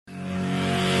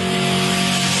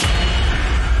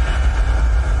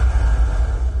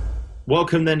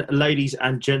Welcome then, ladies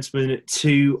and gentlemen,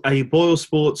 to a Boyle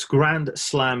Sports Grand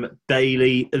Slam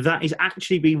Daily. That is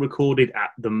actually being recorded at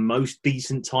the most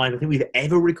decent time I think we've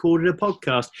ever recorded a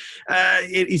podcast.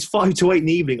 It is 5 to 8 in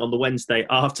the evening on the Wednesday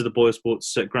after the Boyle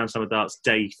Sports Grand Slam of Darts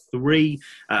Day 3.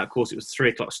 Of course, it was 3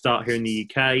 o'clock start here in the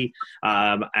UK,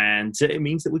 and it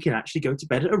means that we can actually go to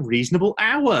bed at a reasonable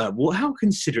hour. Well, how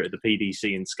considerate the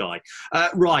PDC and Sky.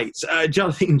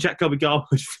 Jonathan, Jack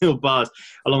Garwood, Phil Bars,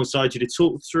 alongside you to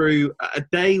talk through a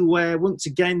day where, once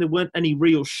again, there weren't any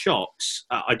real shocks,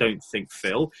 I don't think,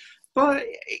 Phil. But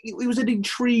it was an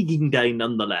intriguing day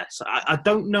nonetheless. I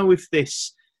don't know if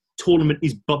this tournament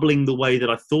is bubbling the way that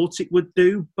I thought it would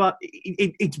do, but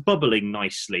it's bubbling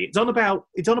nicely. It's on about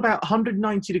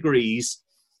 190 degrees,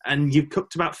 and you've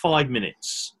cooked about 5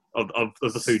 minutes of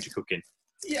the food you're cooking.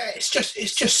 Yeah, it's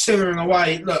just simmering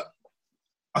away. Look,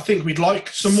 I think we'd like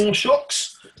some more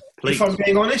shocks, Please. If I'm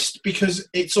being honest, because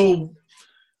it's all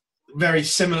very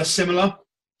similar.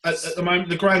 At the moment,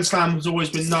 the Grand Slam has always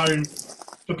been known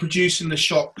for producing the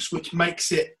shocks, which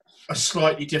makes it a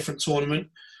slightly different tournament.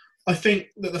 I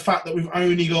think that the fact that we've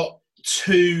only got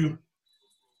 2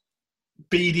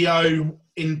 BDO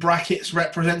in brackets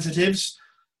representatives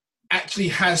actually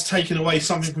has taken away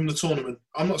something from the tournament.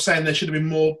 I'm not saying there should have been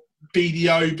more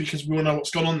BDO because we all know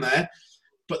what's gone on there,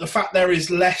 but the fact there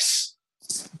is less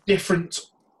different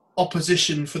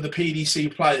opposition for the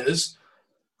PDC players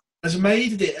has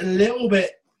made it a little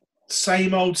bit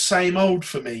same old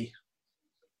for me.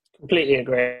 Completely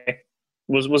agree.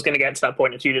 Was going to get to that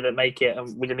point if you didn't make it,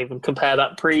 and we didn't even compare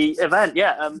that pre-event.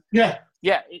 It's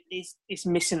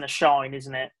missing the shine,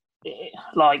 isn't it?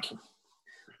 I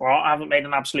haven't made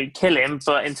an absolute killing,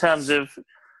 but in terms of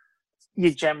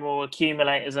your general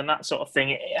accumulators and that sort of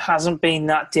thing, it hasn't been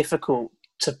that difficult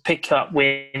to pick up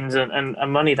wins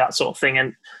and money, that sort of thing.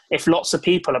 And if lots of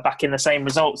people are backing the same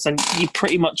results, then you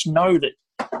pretty much know that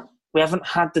we haven't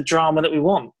had the drama that we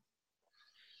want.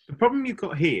 The problem you've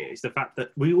got here is the fact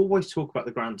that we always talk about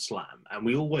the Grand Slam, and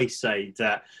we always say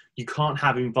that you can't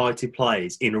have invited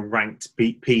players in a ranked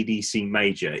PDC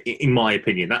major, in my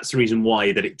opinion. That's the reason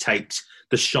why that it takes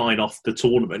the shine off the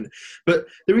tournament. But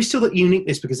there is still that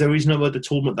uniqueness because there is no other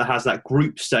tournament that has that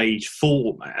group stage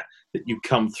format that you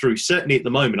come through. Certainly at the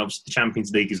moment, obviously the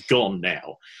Champions League is gone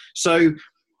now. So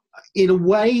in a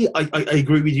way, I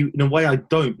agree with you. In a way, I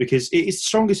don't, because it is the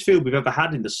strongest field we've ever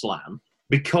had in the Slam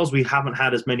because we haven't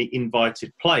had as many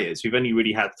invited players. We've only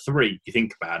really had 3, if you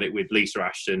think about it, with Lisa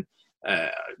Ashton,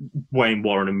 Wayne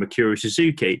Warren and Mikuru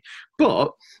Suzuki.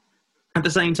 But at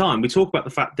the same time, we talk about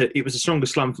the fact that it was the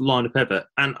strongest Slam lineup ever.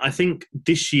 And I think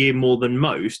this year, more than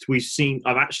most,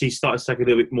 I've actually started to take a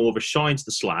little bit more of a shine to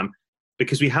the Slam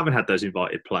because we haven't had those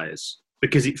invited players.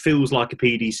 Because it feels like a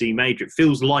PDC major. It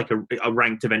feels like a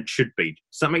ranked event should be.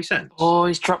 Does that make sense? Oh,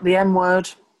 he's dropped the M word.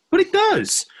 But it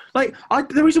does.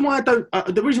 The reason why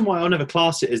I'll never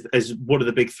class it as one of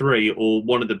the big 3 or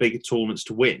one of the big tournaments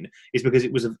to win is because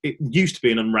it used to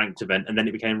be an unranked event, and then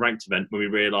it became a ranked event when we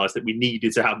realised that we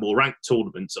needed to have more ranked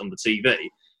tournaments on the TV.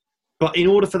 But in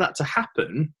order for that to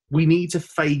happen, we need to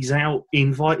phase out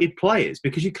invited players,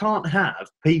 because you can't have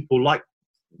people like,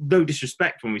 no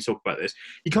disrespect when we talk about this,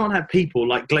 you can't have people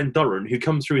like Glenn Durran, who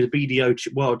comes through as a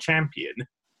BDO world champion,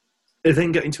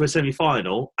 then get into a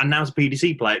semi-final, and now as a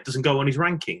PDC player, it doesn't go on his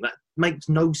ranking. That makes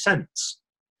no sense.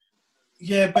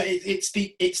 Yeah, but it's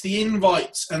the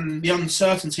invites and the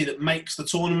uncertainty that makes the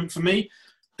tournament for me.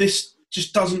 This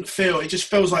just doesn't feel, it just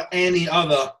feels like any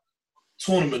other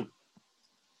tournament.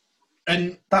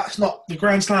 And that's not, the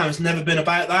Grand Slam has never been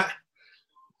about that,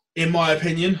 in my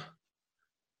opinion.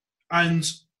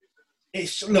 And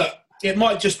it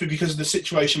might just be because of the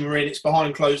situation we're in. It's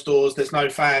behind closed doors. There's no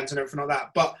fans and everything like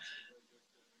that. But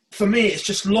for me, it's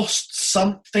just lost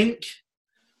something.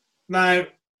 Now,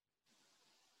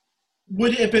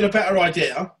 would it have been a better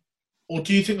idea, or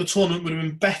do you think the tournament would have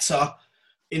been better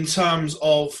in terms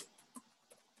of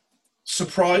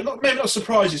surprise? Maybe not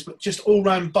surprises, but just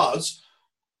all-round buzz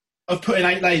of putting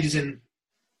 8 ladies in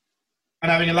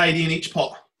and having a lady in each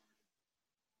pot?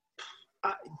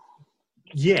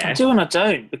 Yeah. I do and I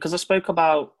don't, because I spoke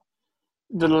about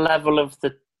the level of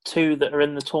the 2 that are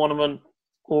in the tournament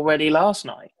already last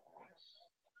night.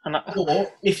 Or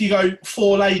if you go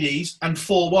 4 ladies and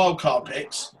 4 wildcard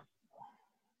picks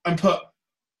and put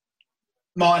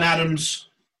Martin Adams,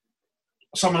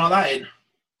 someone like that in.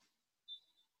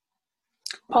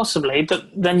 Possibly, but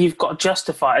then you've got to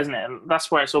justify, isn't it? And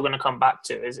that's where it's all going to come back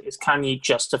to, is can you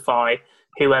justify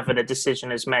whoever the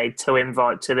decision is made to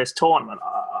invite to this tournament?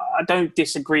 I don't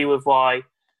disagree with why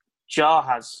Jar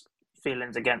has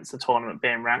feelings against the tournament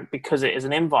being ranked because it is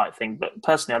an invite thing. But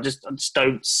personally, I just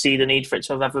don't see the need for it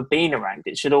to have ever been ranked.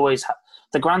 It should always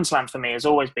the Grand Slam for me has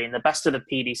always been the best of the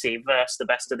PDC versus the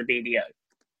best of the BDO.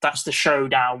 That's the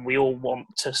showdown we all want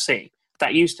to see.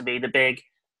 That used to be the big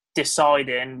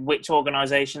deciding which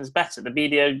organisation's better. The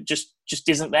BDO just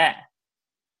isn't there.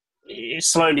 It's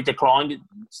slowly declined.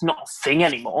 It's not a thing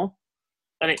anymore.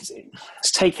 And it's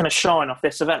taken a shine off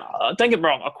this event. Don't get me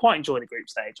wrong, I quite enjoy the group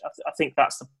stage. I think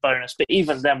that's the bonus. But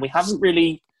even then, we haven't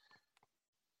really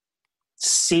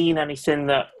seen anything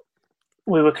that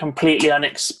we were completely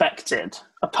unexpected,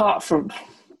 apart from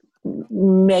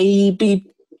maybe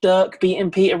Dirk beating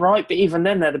Peter Wright. But even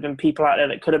then, there'd have been people out there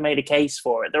that could have made a case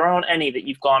for it. There aren't any that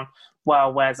you've gone,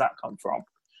 well, where's that come from?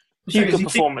 A few good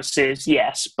performances,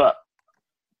 yes, but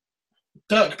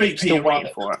Dirk beat Peter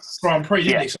Wright for it. Grand Prix,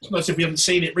 didn't he? So it's not as if we haven't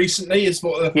seen it recently. Is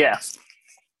what? Yeah.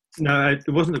 No,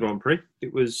 it wasn't the Grand Prix.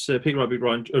 It was Peter Wright beat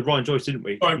Ryan Joyce, didn't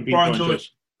we? Ryan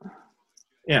Joyce.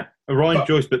 Yeah, Ryan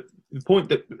Joyce. But the point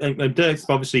that Dirk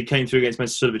obviously came through against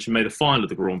Mesicinovic and made the final of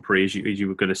the Grand Prix, as you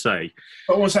were going to say.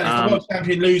 But what I'm saying, if the world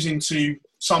champion losing to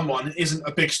someone isn't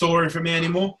a big story for me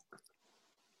anymore.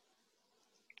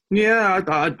 Yeah,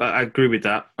 I agree with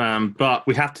that. But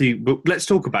we have to. But let's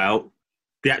talk about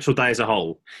the actual day as a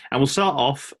whole. And we'll start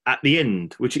off at the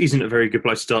end, which isn't a very good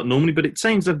place to start normally, but it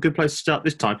seems like a good place to start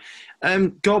this time.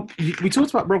 Gob, we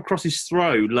talked about Rob Cross's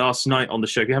throw last night on the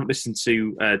show. If you haven't listened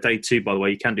to day 2, by the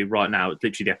way, you can do right now. It's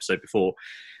literally the episode before.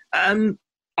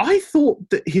 I thought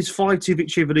that his 5-2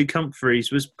 victory over Luke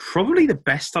Humphries was probably the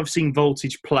best I've seen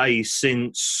Voltage play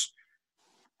since,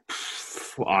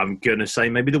 I'm going to say,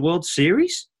 maybe the World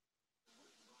Series.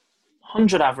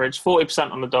 100 average,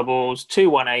 40% on the doubles, 2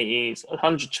 180s,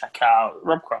 100 checkout.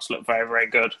 Rob Cross looked very, very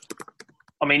good.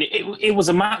 I mean, it was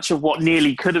a match of what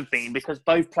nearly could have been because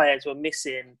both players were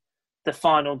missing the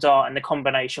final dart and the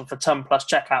combination for ton plus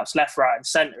checkouts left, right and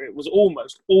centre. It was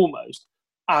almost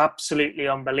absolutely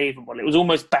unbelievable. It was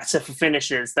almost better for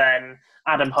finishes than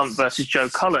Adam Hunt versus Joe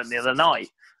Cullen the other night.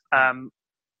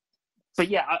 But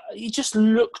yeah, he just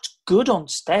looked good on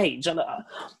stage. And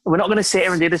we're not going to sit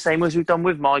here and do the same as we've done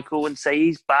with Michael and say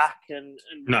he's back and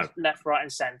no. left, right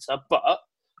and centre. But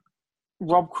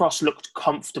Rob Cross looked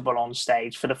comfortable on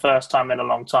stage for the first time in a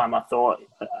long time, I thought.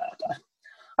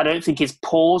 I don't think his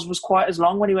pause was quite as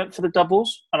long when he went for the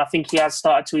doubles. And I think he has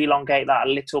started to elongate that a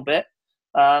little bit.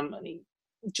 And he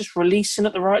just releasing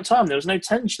at the right time. There was no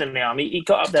tension in the arm. He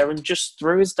got up there and just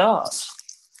threw his darts.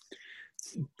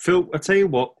 Phil, I'll tell you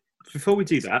what. Before we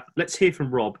do that, let's hear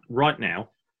from Rob right now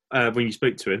when you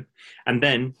spoke to him, and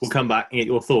then we'll come back and get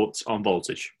your thoughts on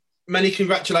Voltage. Many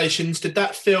congratulations. Did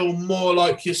that feel more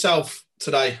like yourself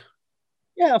today?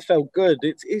 Yeah, I felt good.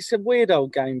 It's a weird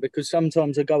old game because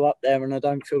sometimes I go up there and I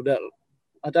don't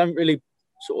really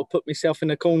sort of put myself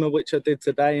in a corner, which I did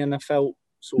today, and I felt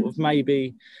sort of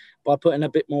maybe by putting a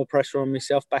bit more pressure on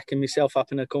myself, backing myself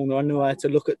up in a corner, I knew I had to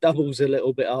look at doubles a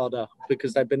little bit harder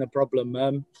because they've been a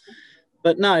problem.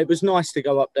 But no, it was nice to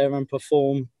go up there and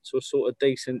perform to a sort of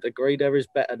decent degree. There is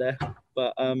better there,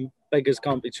 but beggars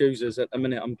can't be choosers at the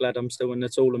minute. I'm glad I'm still in the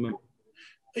tournament.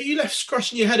 Are you left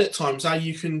scratching your head at times how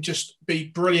you can just be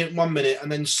brilliant 1 minute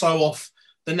and then so off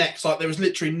the next? Like there was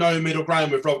literally no middle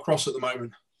ground with Rob Cross at the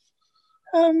moment.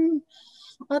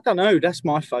 I don't know. That's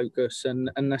my focus,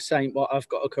 and that's ain't what I've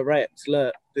got to correct.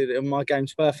 Look, my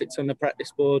game's perfect on the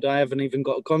practice board. I haven't even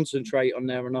got to concentrate on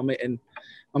there, and I'm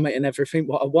hitting everything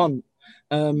what I want.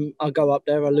 I go up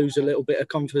there, I lose a little bit of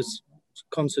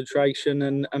concentration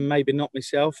and maybe not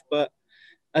myself, but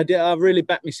I really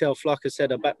backed myself. Like I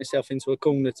said, I backed myself into a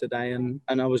corner today, and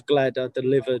I was glad I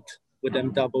delivered with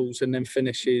them doubles and them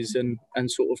finishes and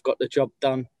sort of got the job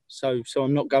done. So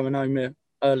I'm not going home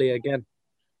early again.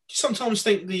 Do you sometimes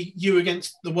think the you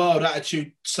against the world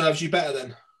attitude serves you better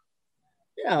then?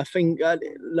 Yeah, I think,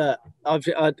 look,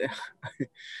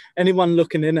 anyone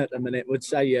looking in at the minute would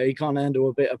say, yeah, he can't handle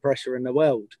a bit of pressure in the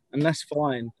world, and that's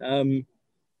fine.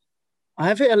 I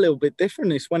have it a little bit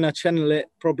different. It's when I channel it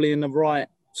probably in the right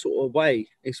sort of way.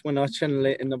 It's when I channel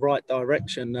it in the right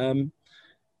direction.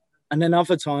 And then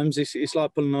other times it's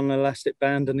like pulling on an elastic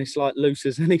band and it's like loose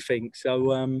as anything.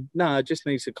 So, no, I just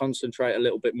need to concentrate a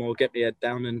little bit more, get my head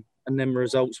down, and then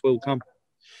results will come.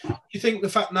 You think the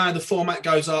fact now the format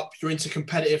goes up, you're into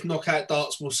competitive knockout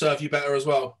darts will serve you better as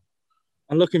well?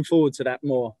 I'm looking forward to that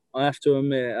more. I have to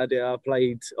admit, I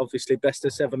played obviously best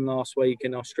of 7 last week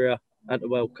in Austria at the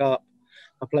World Cup.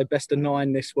 I played best of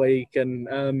 9 this week,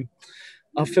 and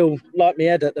I feel like my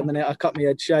head at the minute. I cut my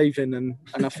head shaving, and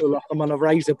I feel like I'm on a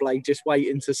razor blade just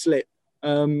waiting to slip.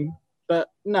 But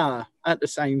nah, at the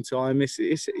same time,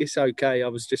 it's okay. I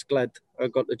was just glad I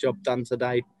got the job done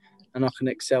today. I can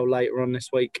excel later on this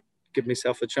week, give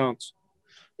myself a chance.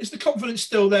 Is the confidence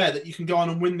still there that you can go on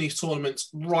and win these tournaments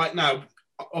right now?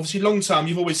 Obviously, long term,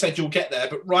 you've always said you'll get there,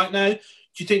 but right now, do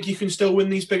you think you can still win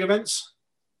these big events?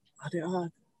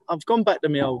 I've gone back to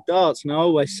my old darts, and I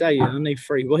always say I need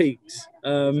 3 weeks.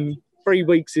 3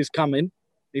 weeks is coming.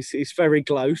 It's very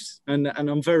close, and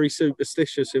I'm very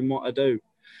superstitious in what I do.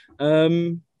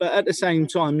 But at the same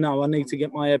time, no, I need to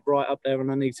get my head right up there,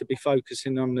 and I need to be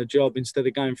focusing on the job instead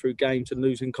of going through games and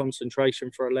losing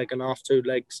concentration for a leg and a half, 2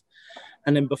 legs.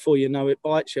 And then before you know it,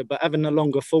 bites you. But having a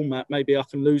longer format, maybe I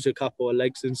can lose a couple of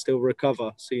legs and still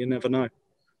recover. So you never know.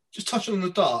 Just touching on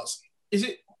the darts, is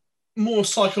it more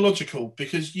psychological?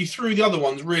 Because you threw the other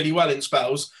ones really well in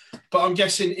spells, but I'm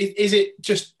guessing, is it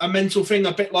just a mental thing,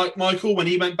 a bit like Michael when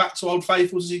he went back to Old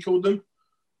Faithfuls, as he called them?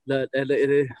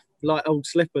 Like old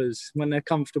slippers, when they're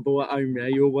comfortable at home, yeah,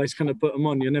 you're always going to put them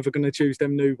on. You're never going to choose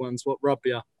them new ones, what rub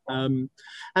you.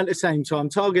 At the same time,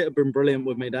 Target have been brilliant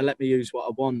with me. They let me use what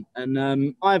I want.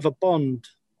 And I have a bond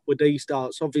with these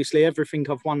darts. Obviously, everything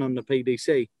I've won on the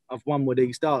PDC, I've won with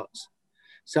these darts.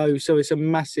 So it's a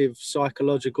massive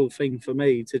psychological thing for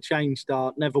me to change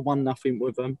dart, never won nothing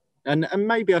with them. And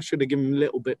maybe I should have given them a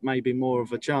little bit, maybe more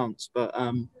of a chance. But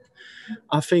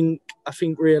I think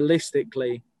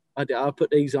realistically, I put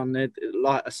these on there,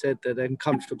 like I said, they're then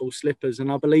comfortable slippers,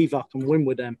 and I believe I can win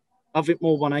with them. I've hit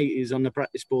more 180s on the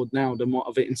practice board now than what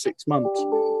I've hit in 6 months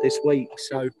this week.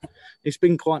 So it's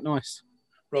been quite nice.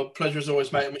 Rob, pleasure as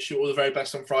always, mate. I wish you all the very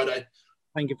best on Friday.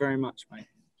 Thank you very much, mate.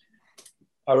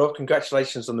 Hi, Rob.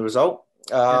 Congratulations on the result.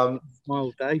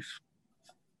 Well, Dave.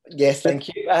 Yes, thank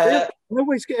you. I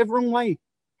always get it the wrong way.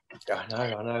 I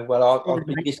know. Well,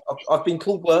 I've been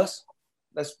called worse.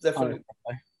 That's definitely.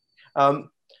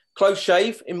 Close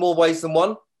shave in more ways than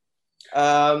one.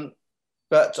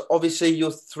 But obviously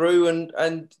you're through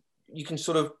and you can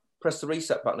sort of press the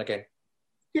reset button again.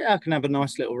 Yeah, I can have a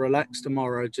nice little relax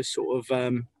tomorrow, just sort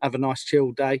of have a nice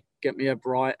chill day, get me head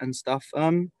right and stuff.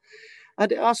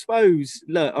 I suppose,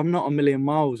 look, I'm not a million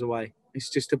miles away. It's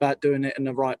just about doing it in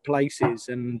the right places.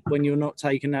 And when you're not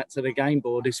taking that to the game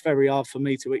board, it's very hard for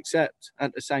me to accept.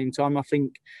 At the same time, I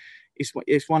think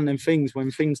it's one of them things, when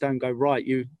things don't go right,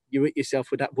 you hit yourself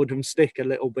with that wooden stick a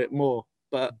little bit more.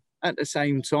 But at the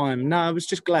same time, no, I was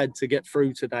just glad to get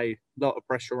through today. A lot of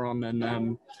pressure on,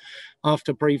 and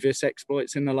after previous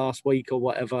exploits in the last week or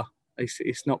whatever,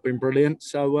 it's not been brilliant.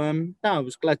 So no, I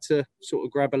was glad to sort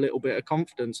of grab a little bit of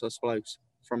confidence, I suppose,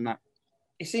 from that.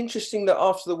 It's interesting that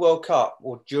after the World Cup,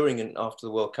 or during and after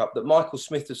the World Cup, that Michael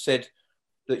Smith has said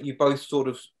that you both sort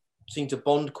of seem to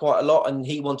bond quite a lot, and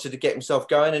he wanted to get himself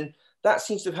going, and that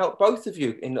seems to have helped both of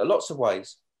you in lots of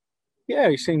ways. Yeah,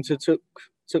 he seemed to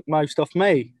took most off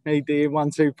me. He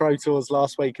won 2 Pro Tours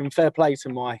last week, and fair play to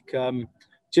Mike.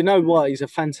 Do you know what? He's a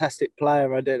fantastic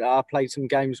player. I played some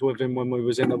games with him when we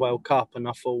was in the World Cup, and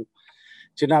I thought,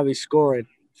 do you know, he's scoring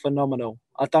phenomenal.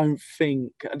 I don't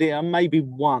think, maybe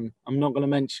one, I'm not going to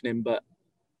mention him, but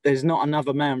there's not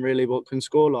another man really what can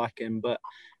score like him. But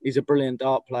he's a brilliant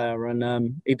dart player,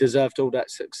 and he deserved all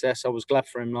that success. I was glad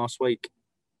for him last week.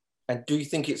 And do you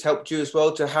think it's helped you as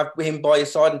well to have him by your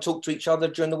side and talk to each other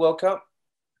during the World Cup?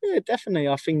 Yeah, definitely.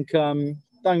 I think,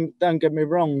 don't get me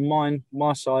wrong,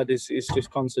 my side is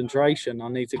just concentration. I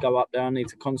need to go up there, I need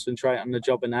to concentrate on the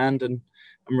job in hand and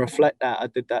reflect that. I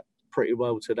did that pretty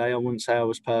well today. I wouldn't say I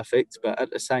was perfect, but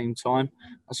at the same time,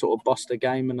 I sort of bossed the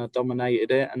game and I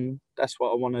dominated it, and that's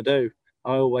what I want to do.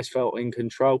 I always felt in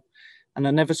control, and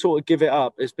I never sort of give it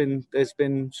up. There's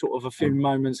been sort of a few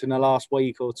moments in the last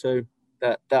week or two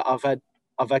that I've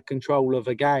had control of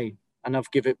a game, and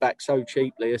I've give it back so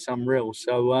cheaply. It's unreal.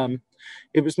 So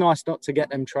it was nice not to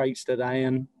get them traits today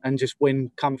and just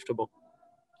win comfortable.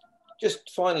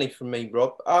 Just finally from me,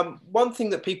 Rob, one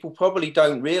thing that people probably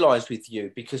don't realise with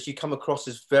you, because you come across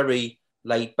as very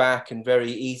laid back and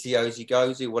very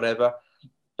easy-goesy, whatever,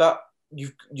 but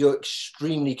you're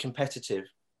extremely competitive.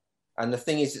 And the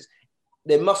thing is,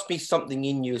 there must be something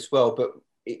in you as well, but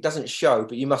it doesn't show.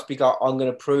 But you must be like, I'm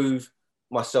going to prove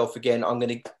myself again. I'm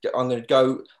going to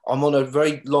go. I'm on a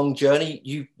very long journey.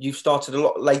 You've started a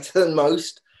lot later than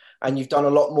most, and you've done a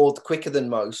lot more quicker than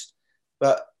most.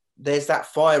 But there's that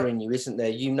fire in you, isn't there?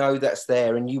 You know that's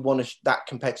there, and you want that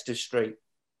competitive streak.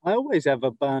 I always have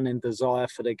a burning desire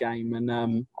for the game, and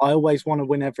I always want to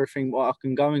win everything what I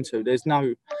can go into. There's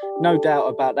no doubt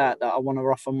about that I want to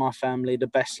offer my family the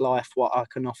best life what I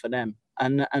can offer them.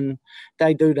 And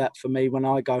they do that for me when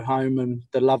I go home, and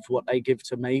the love what they give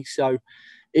to me. So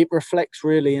it reflects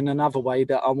really in another way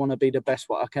that I want to be the best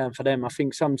what I can for them. I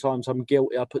think sometimes I'm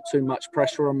guilty. I put too much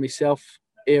pressure on myself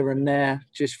here and there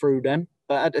just through them.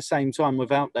 but at the same time,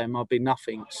 without them, I'd be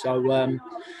nothing. So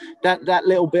that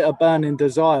little bit of burning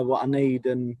desire, what I need,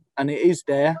 and it is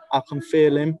there. I can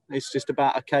feel him. It's just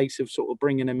about a case of sort of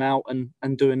bringing him out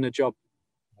and doing the job.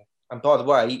 And by the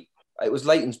way, it was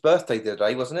Leighton's birthday the other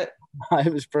day, wasn't it?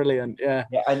 It was brilliant, yeah.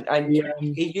 And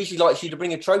he usually likes you to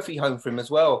bring a trophy home for him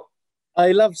as well.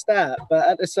 He loves that, but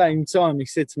at the same time, he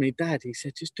said to me, Dad, he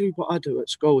said, just do what I do at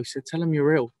school. He said, tell him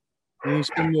you're ill. And you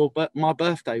spend my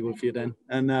birthday with you then.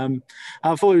 And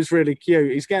I thought it was really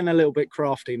cute. He's getting a little bit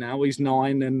crafty now. He's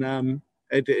 9 and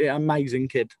amazing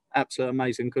kid. Absolutely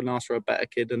amazing. Couldn't ask for a better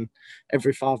kid. And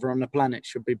every father on the planet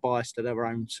should be biased to their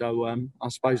own. So I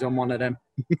suppose I'm one of them.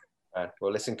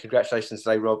 Well, listen, congratulations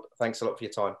today, Rob. Thanks a lot for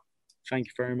your time. Thank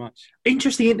you very much.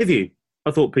 Interesting interview,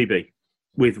 I thought, PB,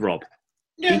 with Rob.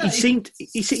 Yeah, he seemed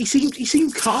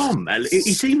calm. He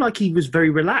seemed like he was very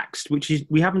relaxed, which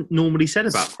we haven't normally said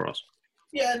about Cross.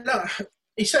 Yeah, no,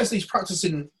 he says he's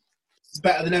practicing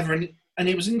better than ever, and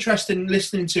it was interesting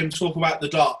listening to him talk about the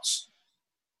darts.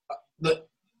 That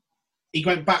he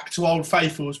went back to Old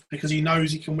Faithfuls because he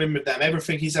knows he can win with them.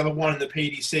 Everything he's ever won in the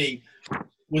PDC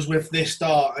was with this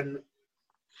dart, and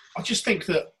I just think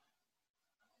that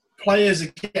players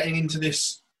are getting into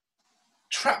this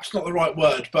trap's not the right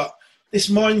word, but this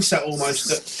mindset almost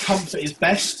that comfort is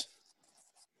best.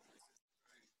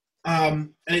 And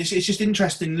it's just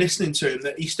interesting listening to him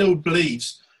that he still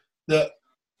believes that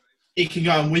he can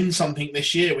go and win something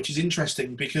this year, which is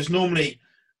interesting because normally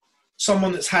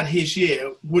someone that's had his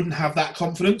year wouldn't have that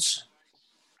confidence.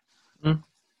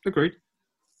 Agreed.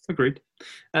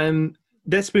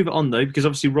 Let's move it on though, because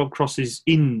obviously Rob Cross is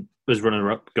in as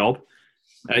runner-up, Gob.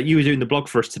 You were doing the blog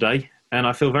for us today, and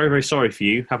I feel very, very sorry for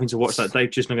you having to watch that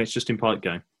Dave Chisholm against Justin Pike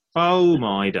game. Oh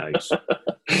my days.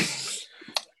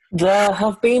 There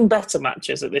have been better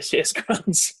matches at this year's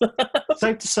Grand Slam.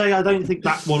 Safe to say, I don't think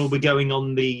that one will be going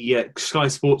on the Sky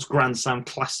Sports Grand Slam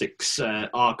Classics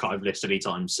archive list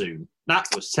anytime soon. That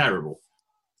was terrible.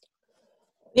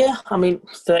 Yeah, I mean,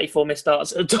 34 missed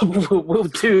starts at a double will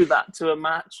do that to a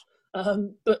match.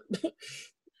 But,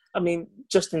 I mean,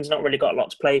 Justin's not really got a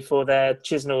lot to play for there.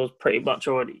 Chisnell's pretty much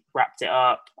already wrapped it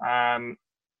up.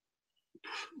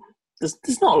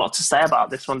 There's not a lot to say about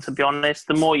this one, to be honest.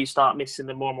 The more you start missing,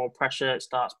 the more and more pressure it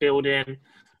starts building.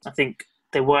 I think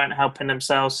they weren't helping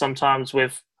themselves sometimes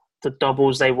with the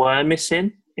doubles they were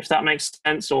missing, if that makes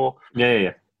sense. Or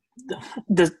yeah.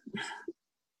 There's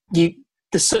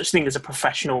such thing as a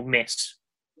professional miss,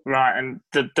 right? And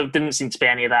there didn't seem to be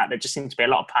any of that. There just seemed to be a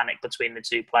lot of panic between the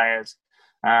two players,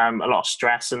 a lot of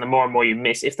stress, and the more and more you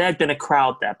miss. If there had been a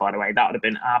crowd there, by the way, that would have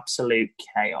been absolute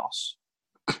chaos.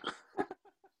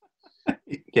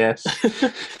 Yes.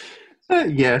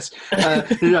 Yes.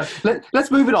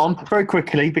 Let's move it on very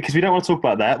quickly because we don't want to talk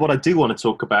about that. What I do want to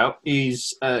talk about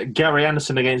is Gary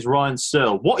Anderson against Ryan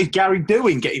Searle. What is Gary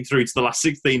doing getting through to the last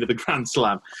 16 of the Grand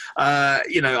Slam?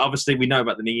 Obviously we know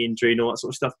about the knee injury and all that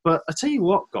sort of stuff, but I tell you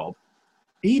what, Gob,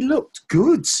 he looked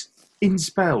good in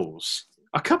spells.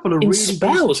 A couple of really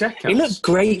spells. checkouts. He looked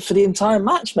great for the entire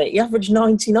match, mate. He averaged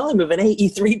 99 with an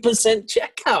 83%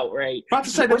 checkout rate. I have to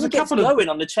say, when he gets going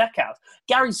on the checkout,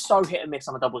 Gary's so hit and miss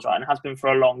on the doubles, right, and has been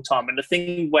for a long time. And the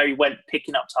thing where he went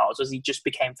picking up titles was he just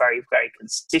became very, very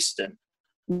consistent.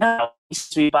 Now he's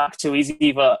to be back to he's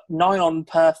either 9 on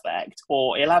perfect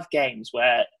or he'll have games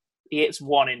where he hits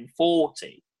 1 in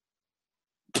 40.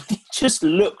 He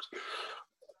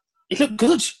looked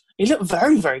good. He looked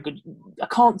very, very good. I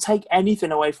can't take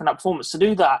anything away from that performance. To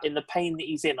do that in the pain that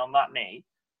he's in on that knee,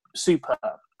 superb.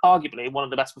 Arguably one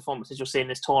of the best performances you'll see in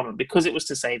this tournament because it was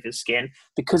to save his skin,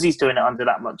 because he's doing it under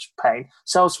that much pain.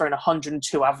 Searle's throwing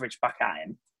 102 average back at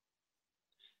him.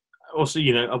 Also, a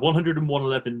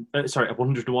 101.11, a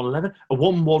 101.11, a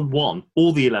 111,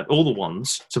 all the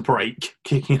ones to break,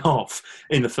 kicking off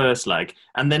in the first leg,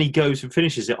 and then he goes and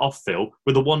finishes it off, Phil,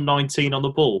 with a 119 on the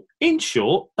ball. In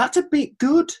short, that's a bit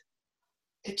good.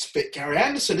 It's a bit Gary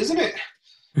Anderson, isn't it?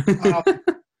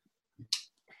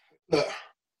 Look,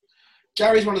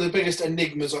 Gary's one of the biggest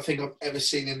enigmas I think I've ever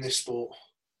seen in this sport.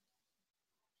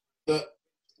 But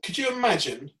could you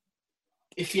imagine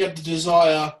if he had the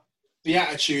desire, the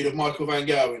attitude of Michael van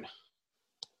Gerwen?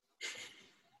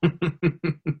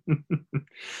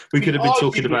 We could have been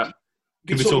talking about.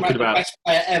 Could be talking about the best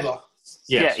player ever.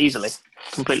 Yes. Yeah, easily.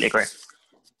 Completely agree.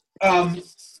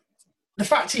 The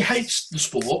fact he hates the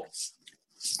sport,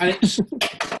 and it's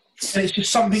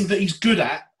just something that he's good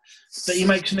at, that he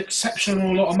makes an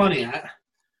exceptional lot of money at,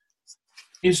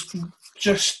 is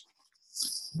just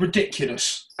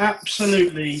ridiculous.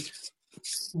 Absolutely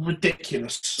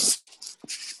ridiculous.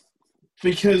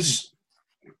 Because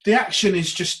the action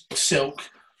is just silk.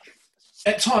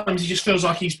 at times he just feels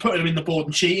like he's putting him in the board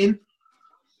and cheating.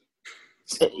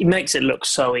 It makes it look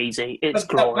so easy. It's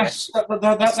glorious.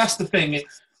 That's the thing.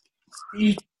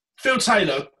 Phil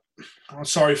Taylor, I'm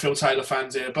sorry, Phil Taylor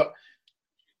fans here, but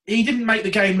he didn't make the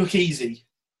game look easy.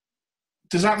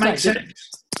 Does that make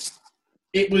sense?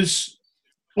 It was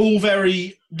all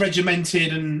very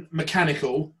regimented and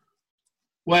mechanical.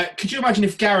 Where could you imagine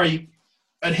if Gary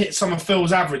had hit some of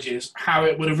Phil's averages, how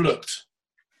it would have looked?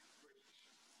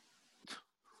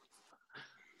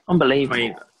 Unbelievable. I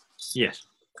mean, yes.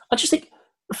 I just think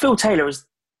Phil Taylor is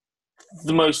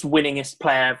the most winningest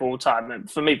player of all time. And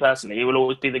for me personally, he will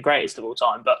always be the greatest of all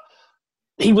time. But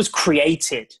he was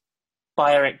created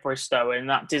by Eric Bristow and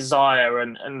that desire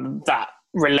and that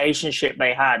relationship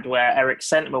they had where Eric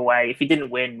sent him away. If he didn't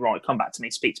win, right, come back to me,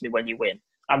 speak to me when you win.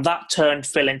 And that turned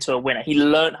Phil into a winner. He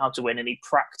learned how to win and he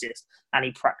practiced.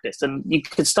 And you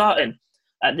could start in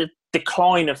at the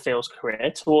decline of Phil's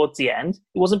career towards the end.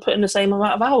 He wasn't putting the same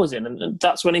amount of hours in. And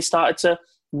that's when he started to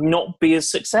not be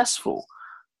as successful.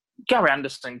 Gary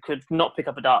Anderson could not pick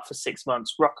up a dart for 6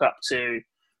 months, rock up to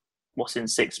what's in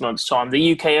 6 months' time,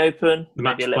 the UK Open,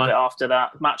 maybe a little bit after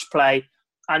that, match play,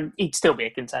 and he'd still be a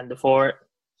contender for it.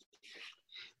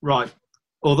 Right.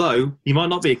 Although he might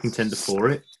not be a contender for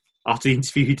it after the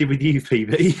interview he did with you,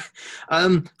 PB.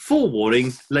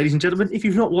 Forewarning, ladies and gentlemen, if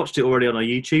you've not watched it already on our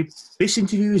YouTube, this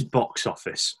interview is box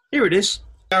office. Here it is.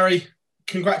 Gary,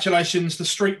 congratulations. The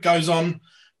streak goes on.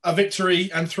 A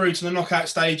victory and through to the knockout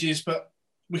stages, but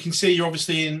we can see you're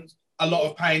obviously in a lot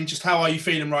of pain. Just how are you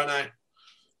feeling right now?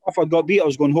 If I got beat, I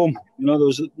was going home. There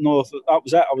was no. That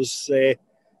was it.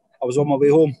 I was on my way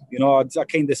home. I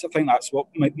kind of think that's what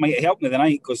might have helped me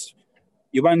tonight because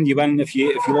you win. If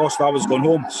you lost, I was going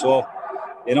home. So,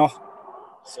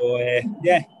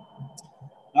 yeah,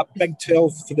 that big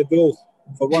 12 for the bull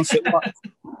for once it worked.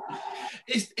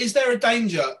 Is there a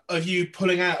danger of you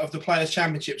pulling out of the Players'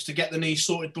 Championships to get the knee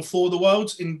sorted before the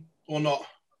Worlds, or not?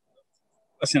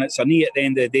 Listen, it's a knee at the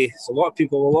end of the day. There's a lot of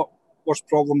people with a lot worse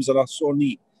problems than a sore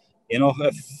knee.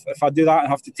 If I do that and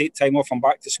have to take time off, I'm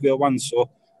back to square one. So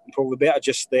I'm probably better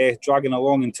just dragging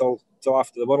along until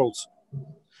after the Worlds.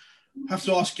 I have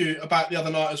to ask you about the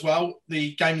other night as well,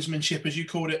 the gamesmanship, as you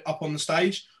called it, up on the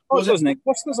stage. Was it?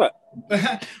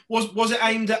 Was it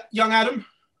aimed at young Adam?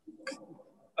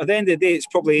 At the end of the day, it's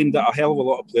probably aimed at a hell of a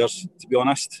lot of players, to be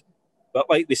honest. But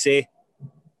like we say,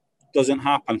 doesn't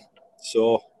happen.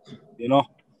 So,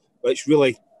 but it's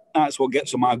really, that's what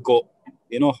gets on my gut.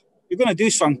 You're going to do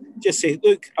something, just say,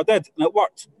 look, I did, and it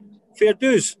worked. Fair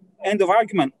dues. End of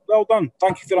argument. Well done.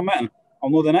 Thank you for admitting. I'll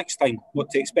know the next time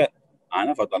what to expect. I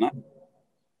never done it.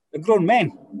 They're grown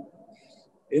men.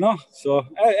 So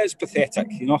it's pathetic,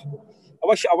 I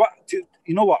wish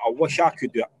I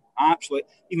could do it. Absolutely.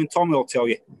 Even Tommy will tell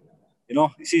you.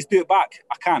 He says, do it back.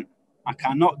 I can't. I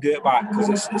cannot do it back because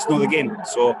it's not the game.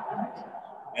 So,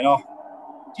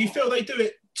 Do you feel they do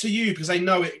it to you because they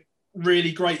know it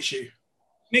really grates you?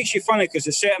 Makes you funny because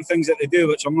there's certain things that they do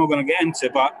which I'm not going to get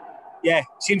into, but yeah,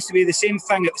 seems to be the same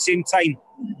thing at the same time.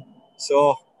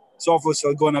 So it's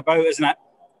obviously going about, isn't it?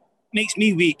 Makes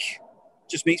me weak.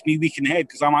 Just makes me weak in the head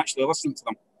because I'm actually listening to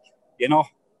them.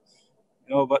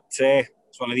 But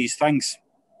it's one of these things.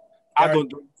 I don't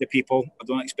do it to people. I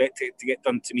don't expect it to get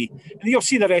done to me. And you'll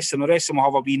see the rest of them. The rest of them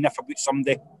will have a wee niff about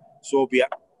someday. So be it.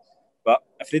 But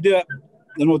if they do it,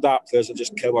 they're no dart players. They're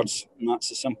just cowards. And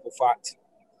that's a simple fact.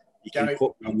 You can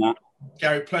quote me on that.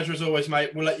 Gary, pleasure as always,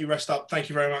 mate. We'll let you rest up. Thank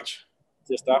you very much.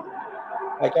 Just that.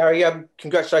 Hey, Gary,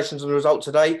 congratulations on the result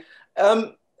today.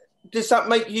 Does that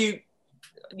make you...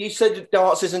 You said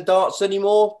darts isn't darts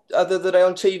anymore, other than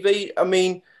on TV. I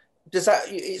mean... Does that?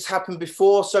 It's happened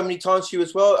before so many times to you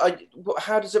as well.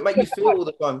 How does it make you feel all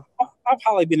the time? I've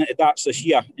hardly been at the darts this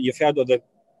year, and you've heard of the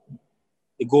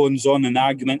goings on and the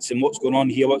arguments and what's going on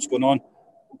here, what's going on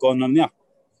there.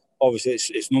 Obviously,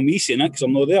 it's not me saying it because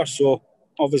I'm not there, so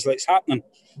obviously it's happening.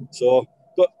 So,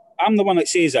 but I'm the one that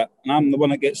says it, and I'm the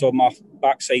one that gets on my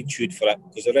backside chewed for it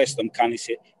because the rest of them can't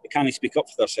say, they can't speak up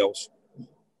for themselves.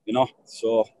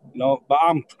 So but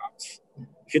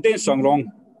if you're doing something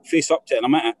wrong, face up to it in a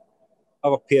minute.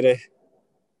 Have a pair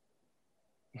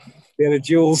of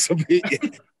jewels about you,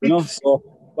 So,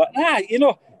 but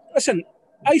listen,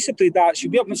 I used to play darts.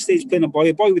 You'd be up on stage playing a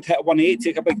boy would hit a 180,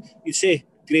 take a big, you'd say,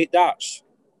 great darts.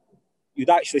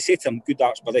 You'd actually say to him, good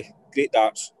darts, buddy, great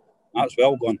darts. That's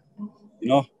well gone.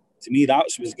 To me, that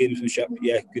was gamesmanship.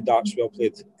 Yeah, good darts, well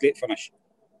played, great finish.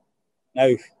 Now,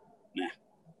 nah.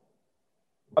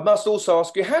 I must also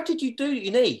ask you, how did you do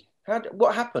your knee?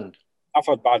 What happened? I've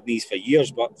had bad knees for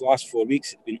years, but the last 4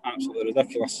 weeks it's been absolutely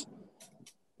ridiculous.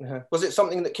 Was it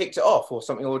something that kicked it off, or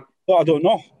something, or But I don't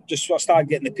know. Just I started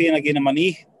getting the pain again in my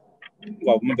knee.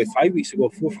 Well, maybe 5 weeks ago,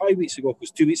 4 or 5 weeks ago,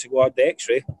 because 2 weeks ago I had the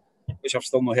X-ray, which I've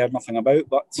still not heard nothing about.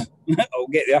 But I'll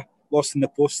get there. Lost in the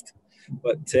post.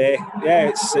 But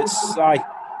yeah, it's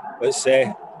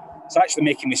actually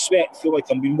making me sweat. I feel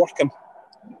like I've been working.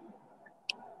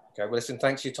 Okay, well, listen,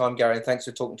 thanks for your time, Gary, and thanks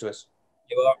for talking to us.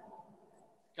 You are.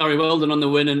 Gary, well done on the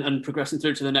win and progressing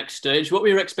through to the next stage. What were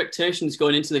your expectations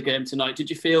going into the game tonight? Did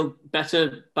you feel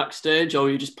better backstage, or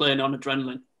were you just playing on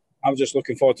adrenaline? I was just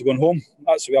looking forward to going home.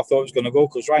 That's the way I thought it was going to go,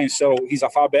 because Ryan Cyril, he's a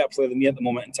far better player than me at the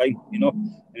moment in time, you know,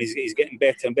 and he's getting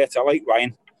better and better. I like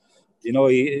Ryan. You know,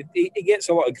 he gets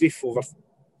a lot of grief over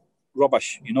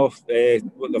rubbish, you know,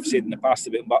 what I've said in the past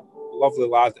about him, but lovely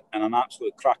lad and an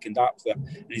absolute cracking dart player,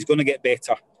 and he's going to get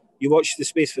better. You watch the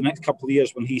space for the next couple of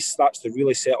years when he starts to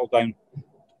really settle down.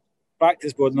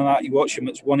 Practice board and that, you watch him,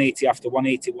 it's 180 after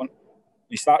 180. When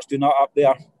he starts doing that up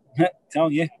there,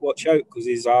 telling you, watch out, because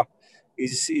he's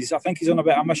I think he's on a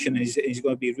bit of a mission, and he's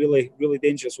going to be really, really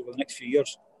dangerous over the next few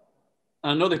years.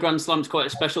 I know the Grand Slam's quite a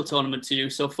special tournament to you,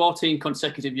 so 14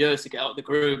 consecutive years to get out of the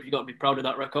group, you've got to be proud of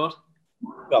that record.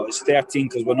 Well, it's 13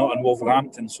 because we're not in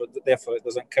Wolverhampton, so therefore it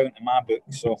doesn't count in my book.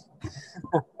 So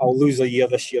I'll lose a year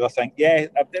this year, I think. Yeah,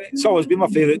 it's always been my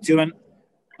favourite tournament.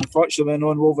 Unfortunately,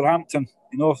 not in Wolverhampton.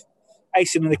 You know,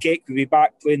 icing on the cake, we'll be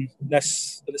back playing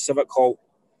this at the Civic Hall,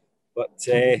 but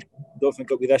don't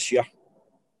think it'll be this year.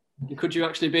 Could you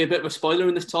actually be a bit of a spoiler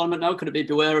in this tournament now? Could it be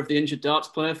beware of the injured darts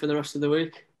player for the rest of the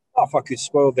week? Oh, if I could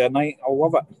spoil their night, I'll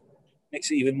love it. Makes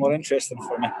it even more interesting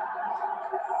for me.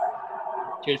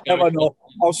 Cheers, Never know.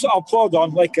 I'll plod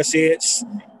on. Like I say, it's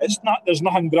not. There's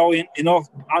nothing brilliant, you know.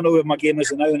 I know where my game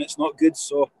is now, and it's not good.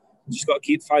 So just got to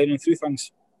keep firing through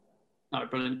things. All right,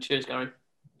 brilliant. Cheers, Gary.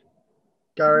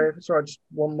 Gary, sorry, just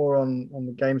one more on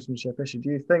the gamesmanship issue. Do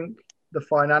you think the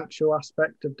financial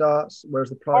aspect of darts, whereas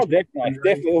the prize? Oh,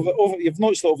 definitely. Over, you've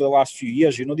noticed over the last few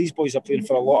years, you know, these boys are playing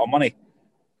for a lot of money,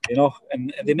 you know,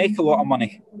 and they make a lot of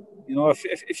money. You know,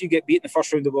 if you get beat in the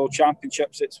first round of the World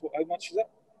Championships, it's how much is it?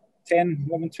 10,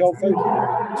 11, 12,000?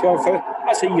 12,000.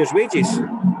 That's a year's wages,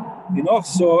 you know.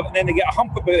 So, and then they get a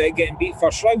hump about it getting beat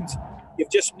first round.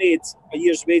 You've just made a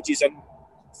year's wages in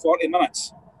 40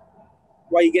 minutes.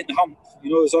 Why are you getting the hump? You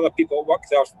know, there's other people that work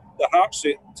their hearts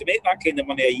out to make that kind of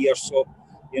money a year. So,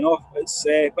 you know, it's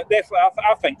but definitely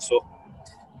I think so.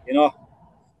 You know,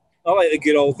 not like the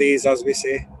good old days, as we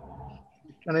say.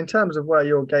 And in terms of where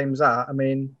your game's at, I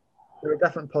mean, there are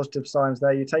definite positive signs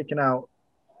there. You're taking out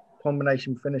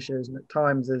combination finishes, and at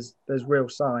times there's real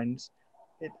signs.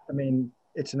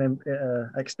 It's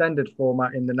an extended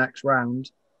format in the next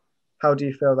round. How do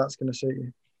you feel that's going to suit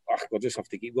you? We'll just have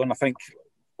to keep going. I think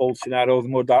old scenario, the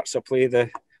more darts I play,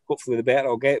 hopefully the better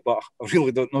I'll get. But I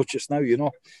really don't know just now, you know.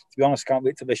 To be honest, can't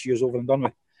wait till this year's over and done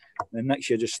with. And then next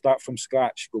year, just start from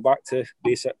scratch, go back to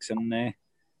basics, and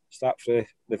start from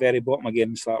the very bottom again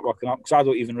and start working up. Because I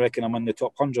don't even reckon I'm in the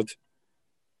top 100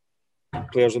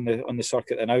 players on the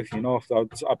circuit now. You know,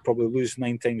 I'd probably lose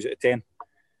 9 times out of 10.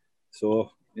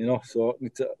 So, you know, a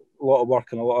lot of work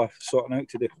and a lot of sorting out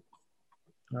to do.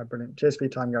 All right, brilliant. Cheers for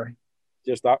your time, Gary.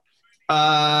 Just that.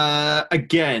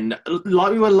 Again,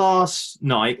 like we were last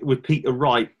night with Peter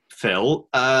Wright, Phil,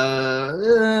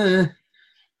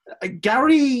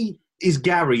 Gary is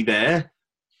Gary there.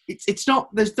 It's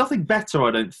not, there's nothing better,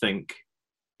 I don't think,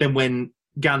 than when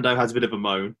Gando has a bit of a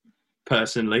moan,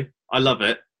 personally. I love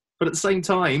it. But at the same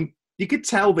time, you could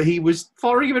tell that he was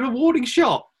firing him in a warning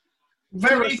shot.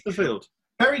 Very the field.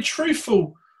 Very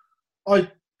truthful,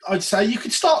 I'd say. You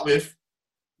could start with,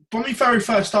 when we very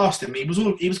first asked him, he was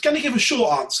going to give a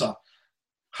short answer.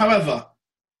 However,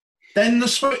 then the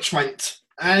switch went,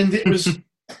 and it was...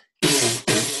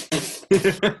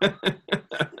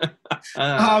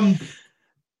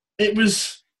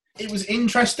 It was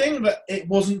interesting that it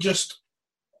wasn't just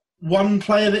one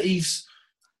player that he's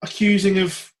accusing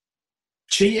of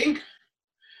cheating.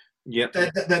 Yep.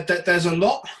 There's a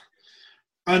lot.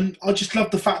 And I just love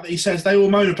the fact that he says they all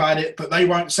moan about it, but they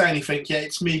won't say anything. Yeah,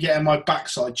 it's me getting my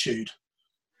backside chewed.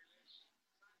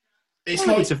 It's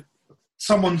like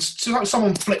someone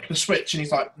flicked the switch and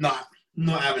he's like, nah,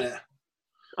 not having it.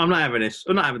 I'm not having this.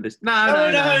 I'm not having this. No.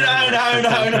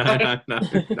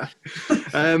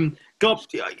 God,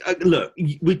 look,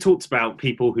 we talked about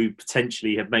people who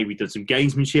potentially have maybe done some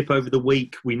gamesmanship over the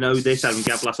week. We know this. Adam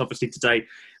Gavlas, obviously, today,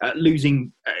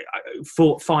 losing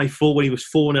 5-4 when he was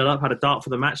 4-0 up, had a dart for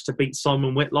the match to beat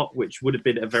Simon Whitlock, which would have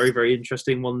been a very, very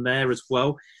interesting one there as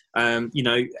well. You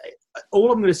know,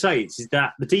 all I'm going to say is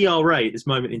that the DRA at this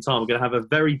moment in time are going to have a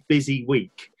very busy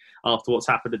week after what's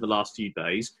happened in the last few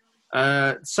days.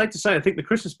 Safe to say, I think the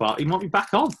Christmas party might be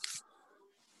back on.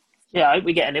 Yeah, I hope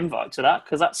we get an invite to that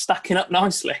because that's stacking up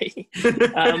nicely.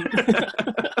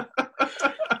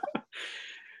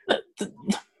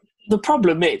 The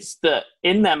problem is that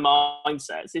in their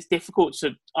mindsets, it's difficult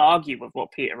to argue with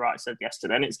what Peter Wright said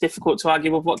yesterday, and it's difficult to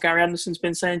argue with what Gary Anderson's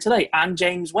been saying today, and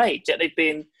James Wade. Yet they've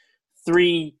been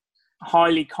 3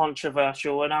 highly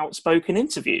controversial and outspoken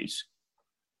interviews.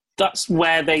 That's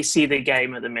where they see the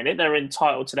game at the minute. They're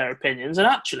entitled to their opinions, and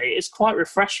actually, it's quite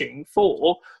refreshing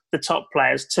for the top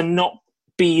players to not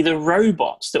be the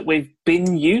robots that we've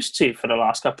been used to for the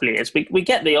last couple of years. We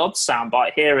get the odd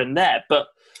soundbite here and there, but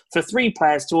for 3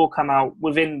 players to all come out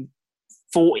within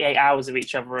 48 hours of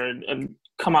each other and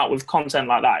come out with content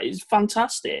like that is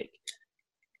fantastic.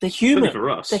 They're human. Certainly for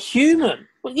us. They're human.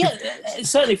 Well, yeah,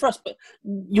 certainly for us, but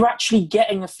you're actually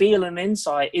getting a feel and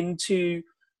insight into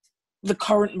the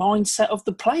current mindset of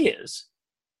the players.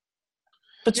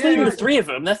 Between the 3 of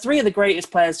them, they're 3 of the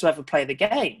greatest players to ever play the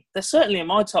game. They're certainly in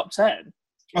my top 10.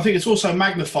 I think it's also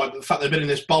magnified by the fact they've been in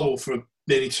this bubble for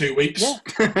nearly 2 weeks. Yeah.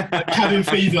 Cabin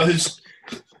fever has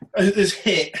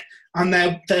hit, and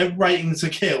they're rating to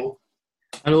kill.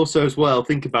 And also, as well,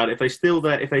 think about it. If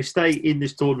they stay in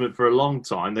this tournament for a long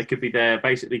time, they could be there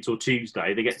basically till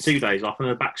Tuesday. They get 2 days off, and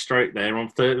they're back straight there on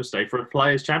Thursday for a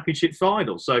Players' Championship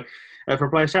final. So, for a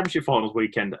Players' Championship finals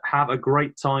weekend, have a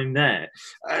great time there.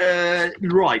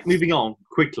 Right, moving on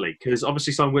quickly, because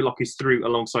obviously Simon Whitlock is through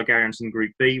alongside Gary Anderson in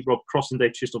Group B. Rob Cross and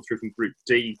Dave Chisholm through from Group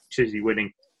D. Chisholm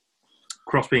winning.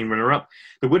 Cross being runner-up.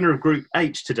 The winner of Group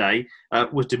H today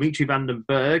was Dimitri van den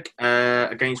Berg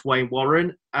against Wayne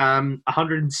Warren.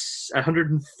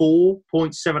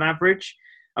 104.7 average.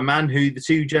 A man who the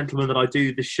 2 gentlemen that I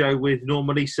do the show with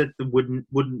normally said that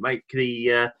wouldn't make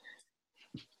the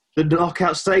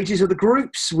knockout stages of the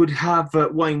groups. Would have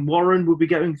Wayne Warren would be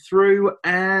going through,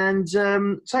 and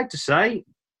safe to say,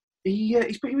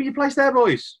 he's put you in your place there,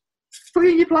 boys. Put you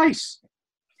in your place.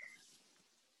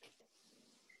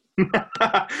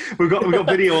 we've got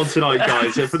video on tonight,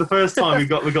 guys. For the first time, we've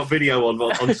got video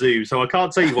on Zoom, so I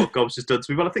can't tell you what Gob's just done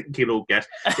to me, but I think you can all guess.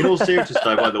 In all seriousness,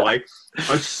 though, by the way,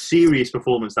 a serious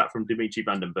performance that from Dimitri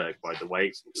van den Berg, by the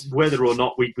way. Whether or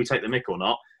not we take the mick or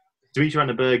not, Dimitri van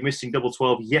den Berg missing double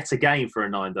 12 yet again for a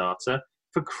 9-darter.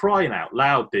 For crying out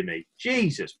loud, Dimmy.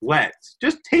 Jesus, wet.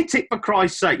 Just hit it for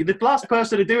Christ's sake. You're the last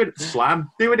person to do it at the Slam.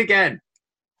 Do it again.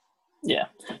 Yeah,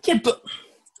 but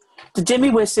the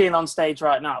Dimmy we're seeing on stage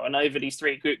right now and over these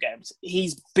 3 group games,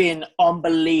 he's been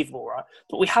unbelievable, right?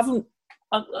 But we haven't...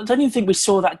 I don't even think we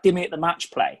saw that Dimmy at the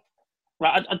match play,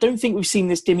 right? I don't think we've seen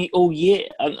this Dimmy all year.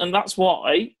 And that's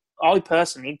why I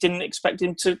personally didn't expect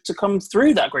him to come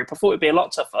through that group. I thought it'd be a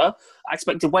lot tougher. I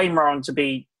expected Wayne Warren to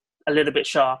be a little bit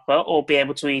sharper or be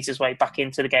able to ease his way back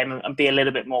into the game and be a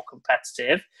little bit more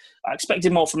competitive. I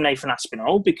expected more from Nathan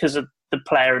Aspinall because of the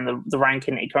player and the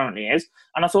ranking that he currently is.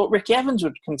 And I thought Ricky Evans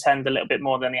would contend a little bit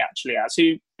more than he actually has,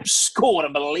 who scored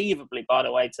unbelievably, by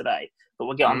the way, today. But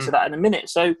we'll get onto that in a minute.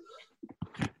 So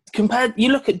you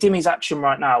look at Dimmy's action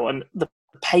right now and the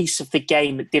pace of the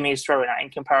game that Dimmy is throwing at in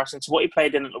comparison to what he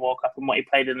played in at the World Cup and what he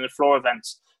played in the floor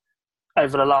events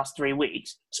over the last 3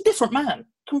 weeks. It's a different man,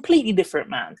 completely different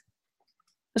man.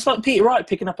 It's like Peter Wright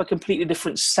picking up a completely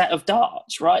different set of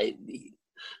darts, right?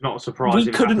 Not a surprise. We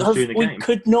could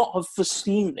not have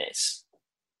foreseen this.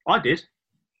 I did.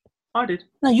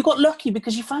 No, you got lucky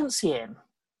because you fancy him.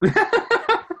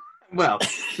 Well,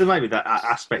 there may be that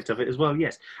aspect of it as well,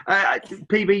 yes.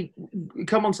 PB,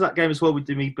 come on to that game as well with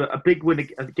Dimmy, but a big win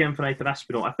again for Nathan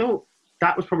Aspinall. I thought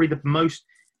that was probably the most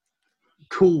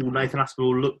cool Nathan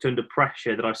Aspinall looked under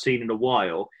pressure that I've seen in a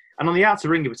while. And on the outer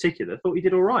ring in particular, I thought he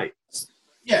did all right.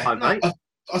 Yeah, I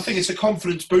think it's a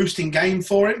confidence-boosting game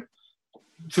for him,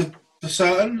 for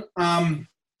certain.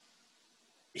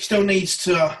 He still needs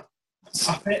to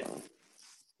up it.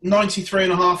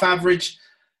 93.5 average.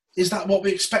 Is that what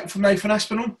we expect from Nathan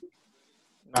Aspinall?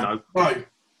 No. Look,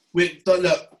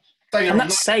 and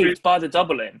that's saved by the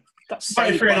doubling.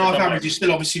 93.5 average is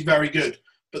still obviously very good,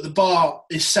 but the bar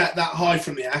is set that high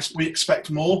from the Asp. We expect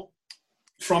more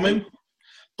from him.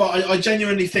 But I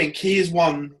genuinely think he is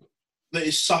one that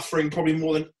is suffering probably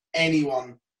more than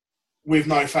anyone with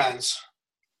no fans.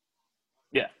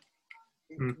 Yeah.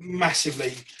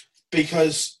 Massively.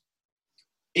 Because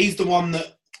he's the one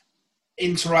that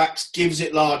interacts, gives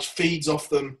it large, feeds off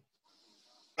them.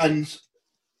 And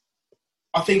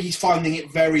I think he's finding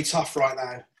it very tough right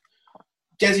now.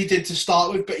 Gezi did to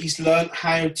start with, but he's learnt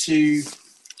how to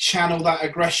channel that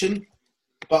aggression.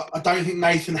 But I don't think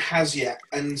Nathan has yet.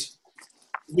 And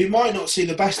we might not see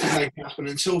the best of Nathan happen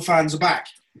until fans are back.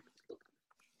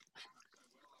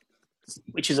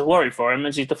 Which is a worry for him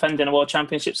as he's defending a World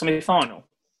Championship semi-final.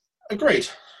 Agreed.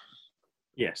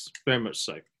 Yes, very much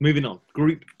so. Moving on,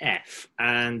 Group F.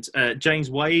 And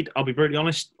James Wade, I'll be brutally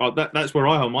honest, that's where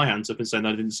I hold my hands up and saying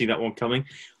I didn't see that one coming.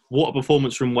 What a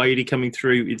performance from Wadey coming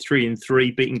through in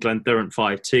 3-3, beating Glentoran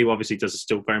 5-2. Obviously, does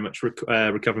still very much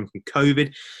recovering from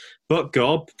COVID. But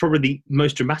God, probably the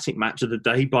most dramatic match of the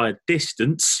day by a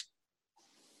distance.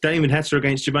 Damon Heta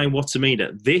against Jermaine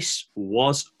Watamina. This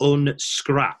was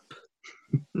unscrap.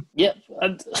 Yep.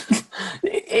 And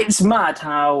it's mad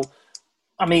how,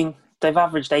 I mean, they've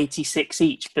averaged 86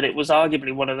 each, but it was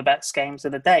arguably one of the best games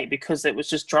of the day because it was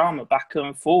just drama back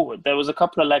and forward. There was a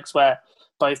couple of legs where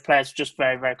both players were just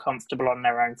very, very comfortable on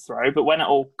their own throw. But when it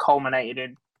all culminated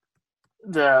in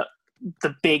the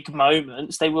big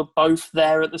moments, they were both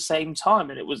there at the same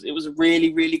time. And it was a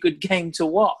really, really good game to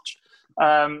watch.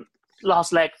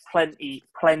 Last leg,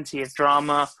 plenty of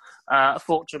drama. I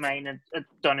thought Jermaine had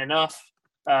done enough.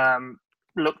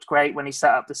 Looked great when he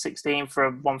set up the 16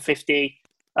 from 150.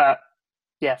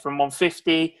 From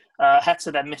 150.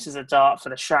 Heta then misses a dart for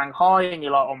the Shanghai, and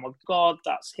you're like, oh my God,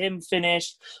 that's him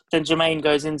finished. Then Jermaine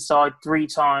goes inside 3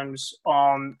 times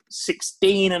on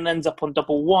 16 and ends up on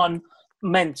double one.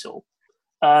 Mental.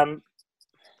 The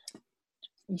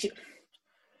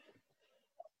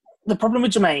problem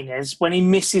with Jermaine is when he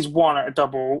misses one at a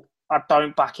double, I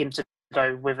don't back him to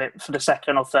go with it for the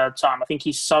second or third time. I think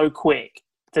he's so quick.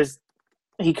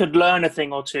 He could learn a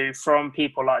thing or two from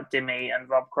people like Dimmy and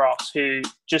Rob Cross who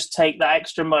just take that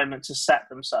extra moment to set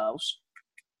themselves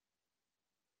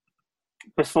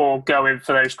before going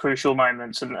for those crucial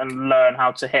moments and learn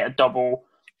how to hit a double,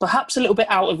 perhaps a little bit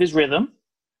out of his rhythm,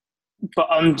 but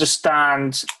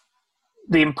understand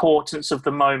the importance of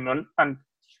the moment and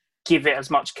give it as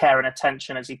much care and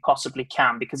attention as he possibly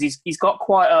can, because he's got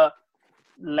quite a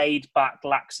laid-back,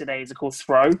 lackadaisical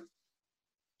throw.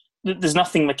 There's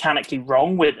nothing mechanically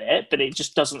wrong with it, but it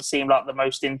just doesn't seem like the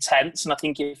most intense. And I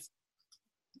think if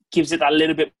gives it that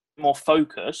little bit more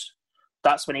focus,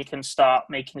 that's when he can start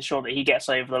making sure that he gets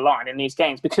over the line in these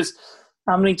games. Because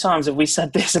how many times have we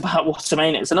said this about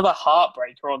Watamania? It's another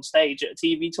heartbreaker on stage at a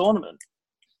TV tournament.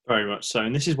 Very much so.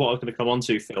 And this is what I was going to come on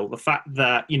to, Phil. The fact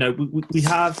that, we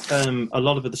have a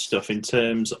lot of other stuff in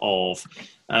terms of,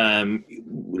 Jermaine,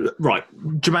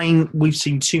 we've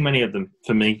seen too many of them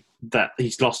for me, that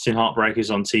he's lost in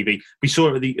heartbreakers on TV. We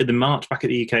saw it at the March back at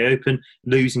the UK Open,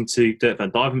 losing to Dirk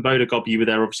van Dijvenbode. Gob, you were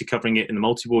there obviously covering it in the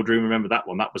multi-board room. Remember that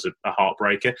one? That was a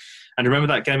heartbreaker. And remember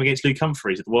that game against Luke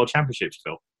Humphreys at the World Championships,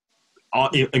 Phil?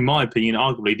 In my opinion,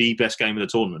 arguably the best game of the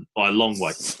tournament by a long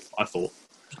way, I thought.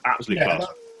 Absolutely class.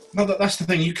 That's the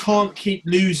thing. You can't keep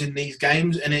losing these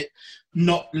games and it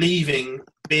not leaving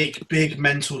big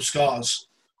mental scars.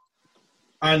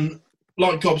 And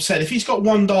like Gob said, if he's got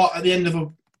one dart at the end of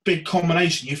a big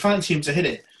combination, you fancy him to hit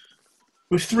it.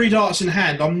 With 3 darts in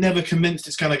hand, I'm never convinced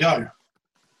it's going to go.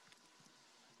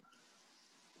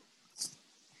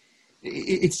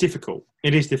 It's difficult.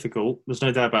 It is difficult. There's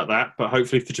no doubt about that. But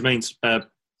hopefully for Jermaine's,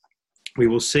 we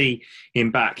will see him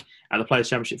back at the Players'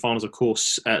 Championship Finals, of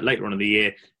course, later on in the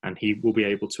year, and he will be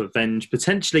able to avenge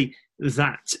potentially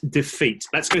that defeat.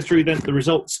 Let's go through then the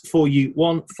results for you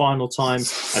one final time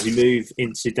as we move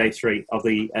into day 3 of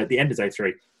the end of day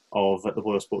 3 of the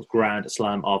Boyle Sports Grand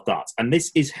Slam of Darts. And this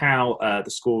is how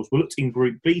the scores were looked in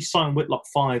Group B. Simon Whitlock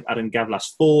 5, Adam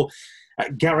Gavlas 4,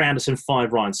 Gary Anderson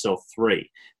 5, Ryan Searle 3,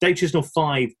 Dave Chisnell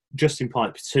 5, Justin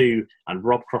Pipe 2, and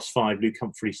Rob Cross 5, Luke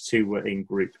Humphreys 2 were in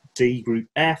Group D. Group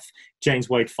F, James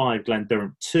Wade 5, Glenn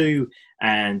Durham 2,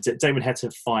 and Damon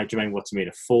Heta 5, Jermaine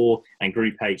Watamina 4, and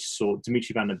Group H saw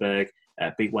Dimitri Van den Berg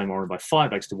beat Wayne Warren by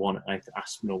 5-1, and Nathan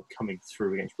Aspinall coming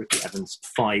through against Ricky Evans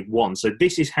 5-1. So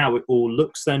this is how it all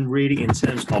looks then, really, in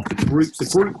terms of the groups. The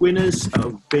group winners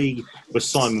of B was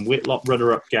Simon Whitlock,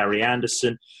 runner-up Gary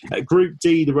Anderson. Group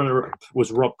D, the runner-up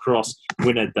was Rob Cross,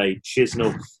 winner Dave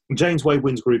Chisnell. James Wade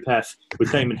wins Group F,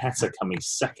 with Damon Heta coming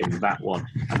second, that one.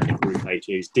 And in Group H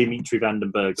is Dimitri Van den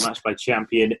Berg, the match play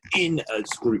champion, in as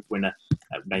group winner.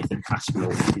 Nathan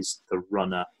Aspinall is the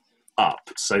runner-up.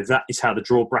 So that is how the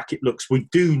draw bracket looks. We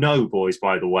do know, boys,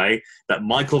 by the way, that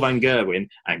Michael van Gerwen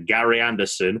and Gary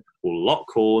Anderson will lock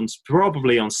horns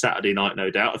probably on Saturday night, no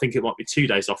doubt. I think it might be 2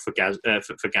 days off for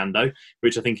Gando,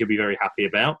 which I think he'll be very happy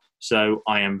about. So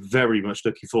I am very much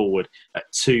looking forward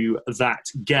to that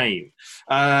game.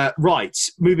 Right,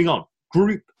 moving on.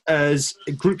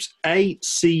 Groups A,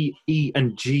 C, E,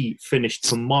 and G finish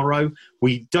tomorrow.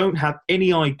 We don't have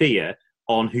any idea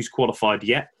on who's qualified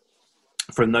yet.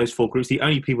 from those 4 groups. The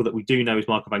only people that we do know is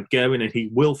Michael van Gerwen, and he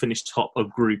will finish top of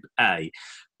Group A.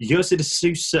 Jose de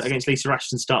Sousa against Lisa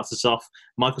Ashton starts us off.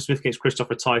 Michael Smith against Christoph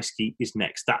Ratajski is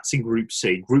next. That's in Group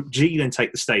C. Group G then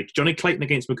take the stage. Johnny Clayton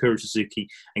against Mikuru Suzuki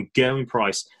and Gerwin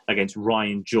Price against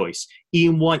Ryan Joyce.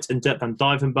 Ian White and Dirk van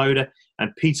Dijvenbode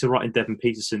and Peter Wright and Devin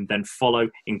Peterson then follow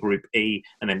in Group E.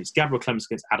 And then it's Gabriel Clemens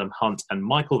against Adam Hunt and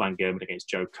Michael van Gerwen against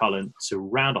Joe Cullen to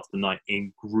round off the night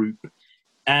in Group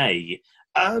A.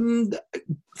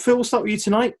 Phil, we'll start with you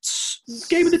tonight.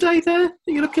 Game of the day there that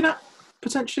you're looking at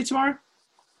potentially tomorrow?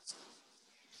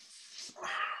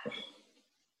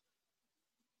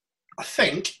 I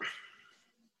think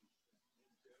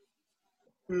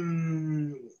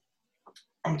I'm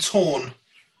torn,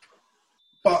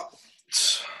 but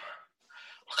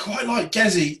I quite like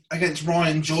Gezi against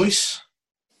Ryan Joyce.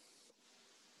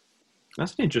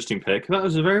 That's an interesting pick. That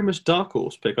was a very much dark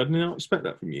horse pick. I did not expect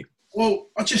that from you. Well,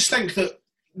 I just think that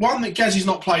that Gezi's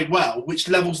not played well, which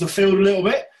levels the field a little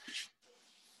bit.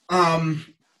 I'm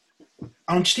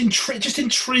just intrigued.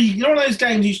 You know, one of those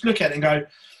games you just look at it and go,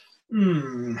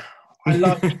 I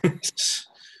love this.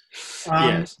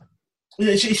 Yes.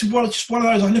 It's just one of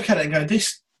those I look at it and go,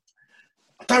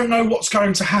 I don't know what's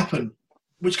going to happen,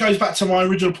 which goes back to my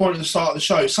original point at the start of the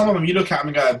show. Some of them you look at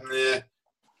them and go,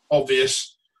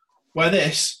 obvious. Where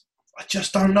this, I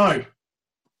just don't know.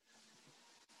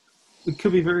 It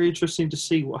could be very interesting to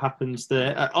see what happens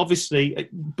there. Obviously,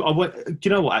 do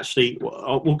you know what, actually?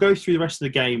 We'll go through the rest of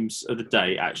the games of the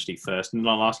day, actually, first, and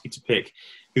I'll ask you to pick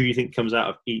who you think comes out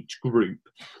of each group.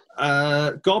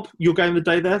 Gob, your game of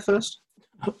the day there first?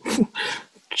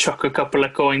 Chuck a couple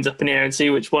of coins up in the air and see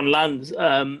which one lands.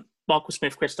 Michael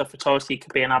Smith, Christoph Ratajski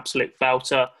could be an absolute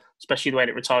belter, especially the way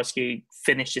that Ratajski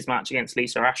finished his match against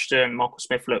Lisa Ashton. Michael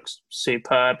Smith looks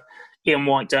superb. Ian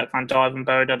White, Dirk van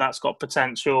Dijvenbode, that's got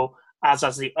potential. As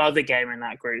the other game in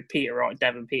that group, Peter Wright,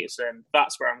 Devin Peterson.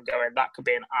 That's where I'm going. That could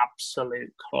be an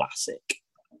absolute classic.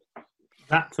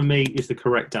 That, for me, is the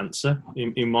correct answer,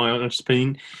 in my honest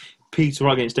opinion. Peter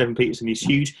Wright against Devin Peterson is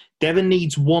huge. Devin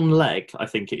needs 1 leg, I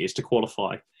think it is, to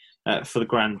qualify for the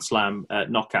Grand Slam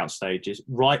knockout stages.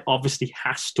 Wright obviously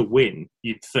has to win,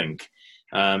 you'd think,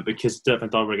 because Dirk van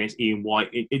Dijvenbode against Ian White.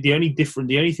 The only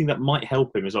thing that might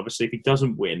help him is obviously if he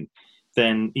doesn't win,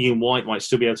 then Ian White might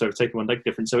still be able to overtake him 1 leg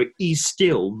difference. So it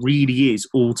really is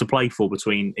all to play for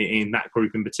in that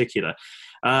group in particular.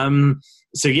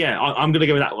 So yeah, I'm going to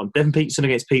go with that one. Devin Peterson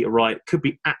against Peter Wright could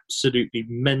be absolutely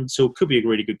mental. Could be a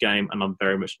really good game, and I'm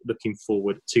very much looking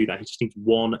forward to that. He just needs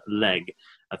 1 leg,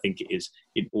 I think it is,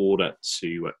 in order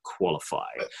to qualify.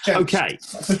 James, okay.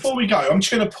 Before we go, I'm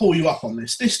just going to pull you up on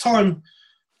this. This time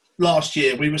last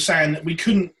year, we were saying that we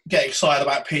couldn't get excited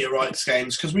about Peter Wright's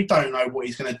games because we don't know what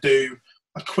he's going to do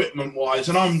equipment-wise,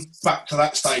 and I'm back to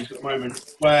that stage at the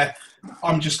moment where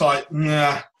I'm just like,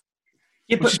 nah.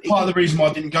 Yeah, which is part of the reason why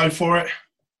I didn't go for it.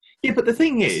 Yeah, but the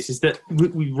thing is that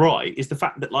we right is the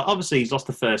fact that, like, obviously he's lost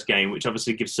the first game, which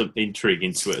obviously gives some intrigue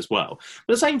into it as well.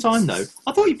 But at the same time, though,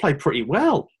 I thought he played pretty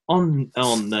well on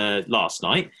last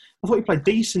night. I thought he played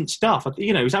decent stuff.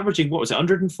 You know, he was averaging, what was it,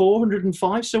 104,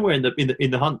 105, somewhere in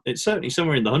the hunt. It's certainly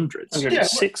somewhere in the hundreds.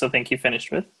 106, I think he finished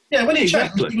with. Yeah, when he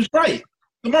checked, he was great.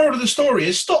 The moral of the story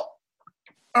is stop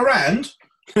around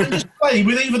and just play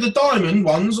with either the Diamond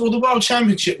ones or the World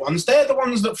Championship ones. They're the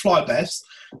ones that fly best.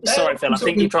 Sorry, Phil, I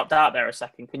think you dropped out there a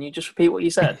second. Can you just repeat what you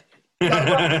said?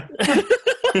 They're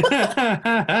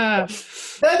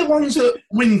the ones that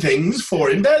win things for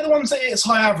him. They're the ones that it's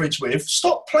high average with.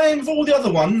 Stop playing with all the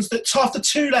other ones that after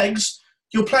 2 legs,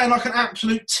 you're playing like an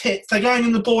absolute tit. They're going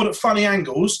in the board at funny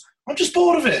angles. I'm just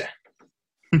bored of it.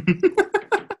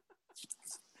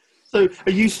 So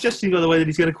are you suggesting, by the way, that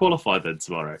he's going to qualify then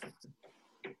tomorrow?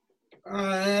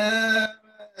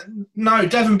 No,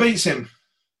 Devin beats him.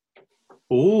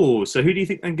 Oh, so who do you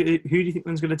think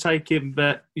is going to take him?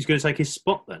 Who's going to take his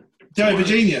spot then? Joe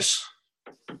Genius.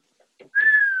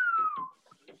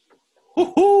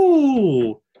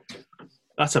 Ooh,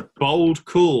 that's a bold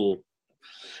call.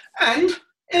 And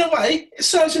in a way, it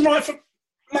serves him right for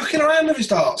mucking around with his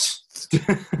darts.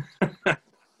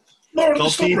 Moral of the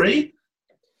story: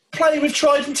 play with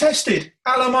tried and tested,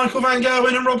 a la Michael van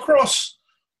Gerwen and Rob Cross.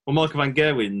 Well, Michael van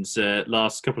Gerwen's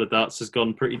last couple of darts has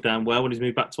gone pretty damn well when he's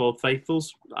moved back to Old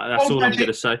Faithfuls. That's all I'm going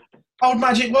to say. Old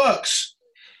magic works.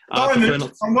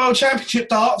 Diamond and World Championship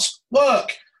darts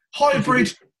work.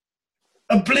 Hybrid,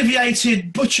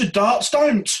 obliviated, butchered darts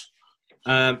don't.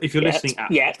 If you're listening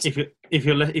at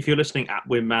if you're listening at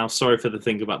Wimmouse, sorry for the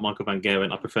thing about Michael Van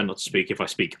Gerwen. I prefer not to speak. If I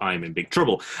speak, I am in big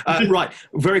trouble. Right,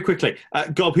 very quickly,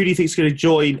 Gob, who do you think is going to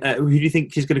join? Who do you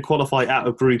think is going to qualify out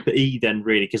of Group E? Then,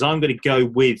 really, because I'm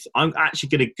actually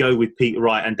going to go with Peter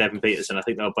Wright and Devon Peterson. I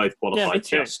think they'll both qualify. Yeah, me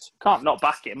too. Can't not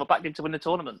back him. I backed him to win the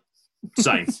tournament.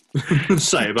 Same.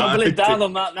 Doubling down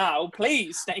on that now,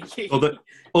 please. Thank you.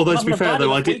 Although to be fair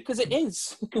though, I did because it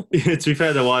is. To be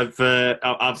fair though,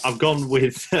 I've gone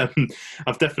with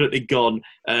I've definitely gone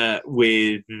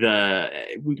with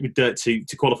Dirt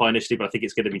to qualify initially, but I think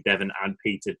it's going to be Devon and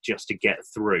Peter just to get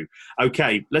through.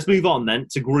 Okay, let's move on then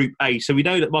to Group A. So we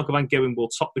know that Michael Van Gerwen will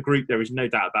top the group. There is no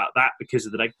doubt about that because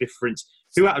of the leg difference.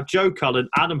 Who out of Joe Cullen,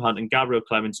 Adam Hunt, and Gabriel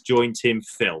Clemens joined Team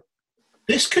Phil?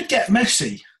 This could get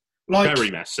messy. Very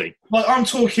messy. Like I'm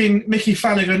talking Mickey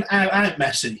Flanagan out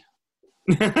messy.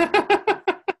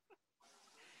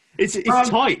 It's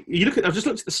tight. I've just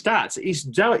looked at the stats.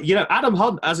 Adam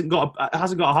Hunt hasn't got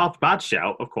a half bad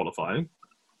shout of qualifying.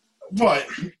 Right.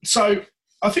 So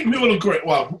I think we all agree.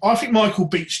 Well, I think Michael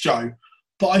beats Joe,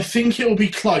 but I think it will be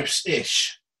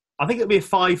close-ish. I think it'll be a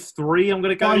 5-3. I'm going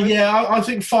to go. Yeah, I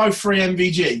think 5-3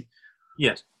 MVG.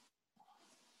 Yes.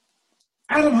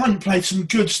 Adam Hunt played some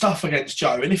good stuff against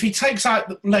Joe, and if he takes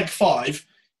out leg 5,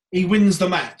 he wins the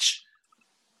match.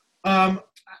 I've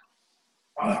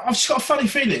just got a funny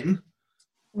feeling.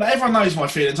 Like everyone knows my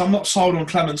feelings. I'm not sold on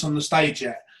Clemens on the stage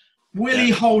yet. Will he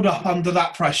hold up under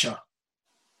that pressure?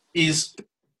 Is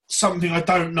something I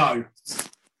don't know.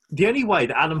 The only way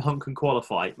that Adam Hunt can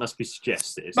qualify must be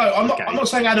suggested. No, I'm not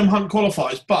saying Adam Hunt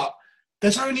qualifies, but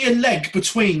there's only a leg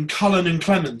between Cullen and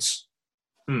Clemens.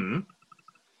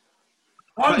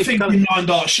 I'm thinking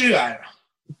 9-dart shootout.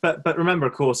 But remember,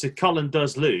 of course, if Cullen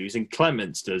does lose and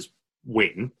Clemens does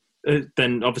win,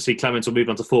 then obviously Clemens will move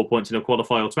on to 4 points and he'll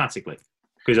qualify automatically.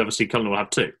 Because obviously Cullen will have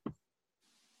 2.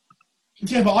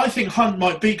 Yeah, but I think Hunt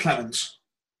might beat Clemens.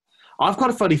 I've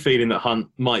got a funny feeling that Hunt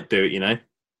might do it,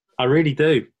 I really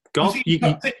do. I think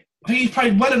he's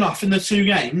played well enough in the 2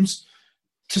 games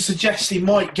to suggest he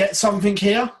might get something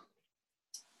here.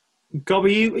 Gob, are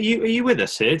you with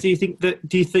us here? Do you think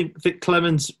that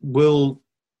Clemens will?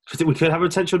 We could have a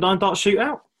potential 9-dart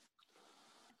shootout.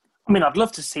 I mean, I'd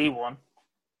love to see one.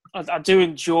 I do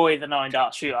enjoy the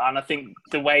 9-dart shootout, and I think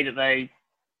the way that they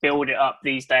build it up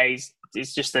these days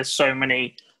is just there's so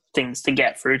many things to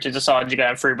get through to decide you're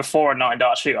going through before a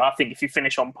 9-dart shootout. I think if you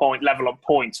finish on level on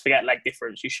points, forget leg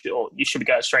difference, you should be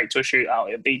going straight to a shootout.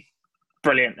 It'd be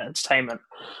brilliant entertainment.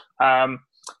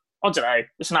 I don't know.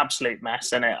 It's an absolute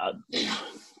mess, isn't it?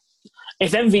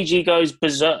 If MVG goes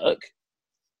berserk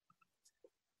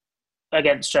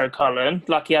against Joe Cullen,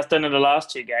 like he has done in the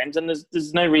last 2 games, then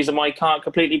there's no reason why he can't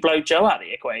completely blow Joe out of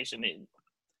the equation.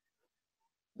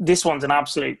 This one's an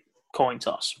absolute coin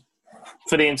toss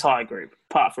for the entire group,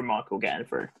 apart from Michael getting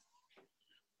through.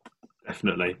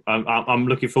 Definitely. I'm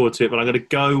looking forward to it, but I'm going to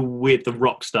go with the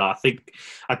Rockstar.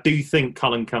 I do think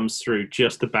Cullen comes through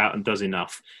just about and does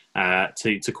enough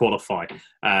to qualify.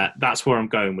 That's where I'm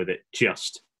going with it.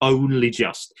 Only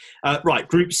just. Right,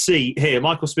 Group C here.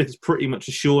 Michael Smith is pretty much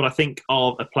assured, I think,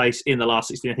 of a place in the last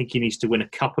 16. I think he needs to win a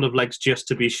couple of legs just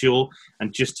to be sure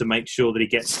and just to make sure that he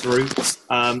gets through.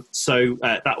 So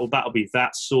that'll be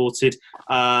that sorted. So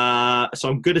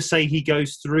I'm going to say he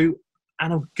goes through.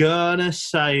 And I'm going to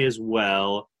say as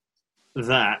well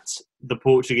that the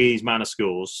Portuguese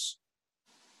Manascores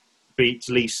beat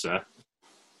Lisa.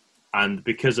 And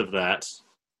because of that,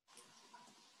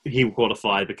 he will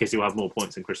qualify because he will have more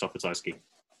points than Krzysztof Ratajski.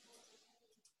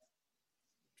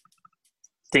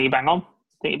 Think you bang on?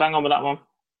 Think you bang on with that one?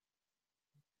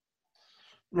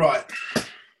 Right.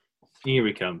 Here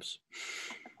he comes.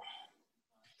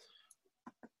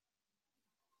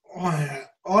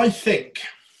 I think...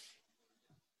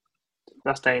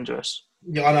 That's dangerous.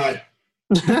 Yeah, I know.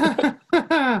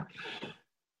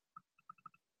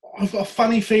 I've got a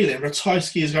funny feeling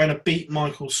Ratajski is going to beat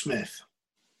Michael Smith.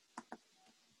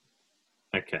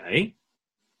 Okay.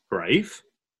 Brave.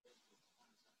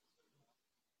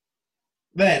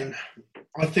 Then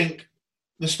I think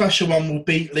the special one will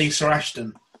beat Lisa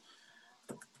Ashton.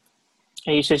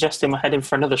 Are you suggesting we're heading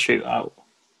for another shootout?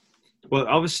 Well,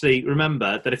 obviously,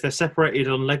 remember that if they're separated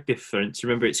on leg difference,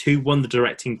 remember it's who won the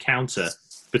direct encounter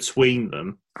between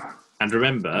them. And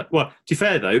remember, well, to be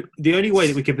fair, though, the only way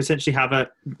that we could potentially have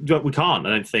we can't, I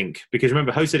don't think, because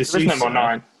remember, Jose de Sousa... There's no more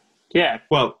 9. Yeah.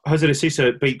 Well, Jose de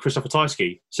Sousa beat Krzysztof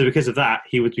Ratajski, so because of that,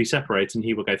 he would be separated and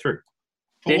he will go through.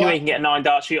 The only way you can get a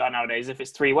 9-dart shootout nowadays is if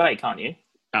it's 3-way, can't you?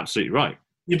 Absolutely right.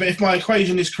 Yeah, but if my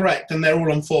equation is correct, then they're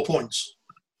all on 4 points.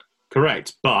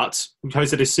 Correct, but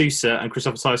Jose de Sousa and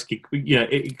Christopher Tyski,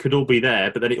 it could all be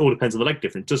there, but then it all depends on the leg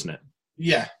difference, doesn't it?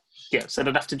 Yeah. Yeah, so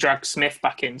they'd have to drag Smith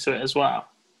back into it as well.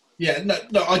 Yeah, no,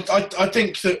 I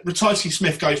think that Ratajski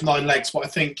Smith goes 9 legs, but I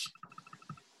think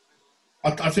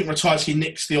Ratajski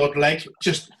nicks the odd leg.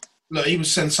 Just look, he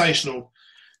was sensational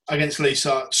against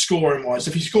Lisa scoring wise.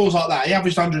 If he scores like that, he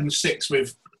averaged 106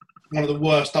 with one of the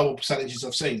worst double percentages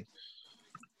I've seen.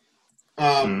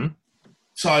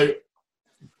 So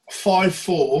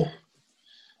 5-4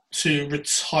 to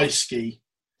Ratajski.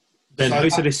 Then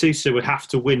Jose de Sousa would have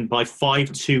to win by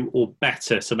 5-2 or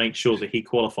better to make sure that he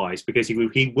qualifies, because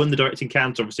he won the direct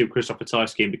encounter, obviously, with Christopher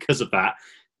Tyski, and because of that,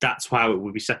 that's how it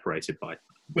would be separated by.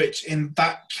 Which, in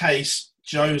that case,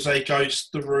 Jose goes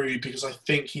through because I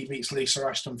think he beats Lisa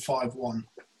Ashton 5-1.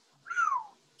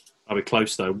 I'll be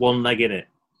close, though. One leg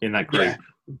in that group. Yeah.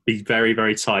 Be very,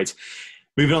 very tight.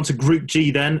 Moving on to Group G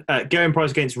then. Gerwyn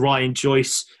Price against Ryan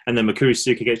Joyce, and then Mikuru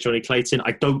Suzuki against Johnny Clayton.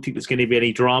 I don't think there's going to be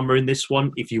any drama in this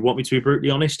one, if you want me to be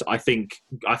brutally honest. I think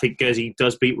Gezi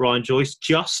does beat Ryan Joyce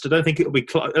just. I don't think it'll be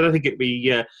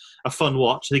a fun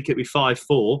watch. I think it'll be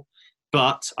 5-4.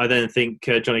 But I then think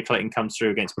Johnny Clayton comes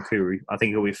through against Mikuru. I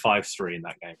think it'll be 5-3 in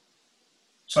that game.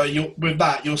 So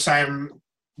you're saying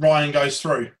Ryan goes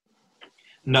through?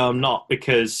 No, I'm not,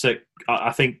 because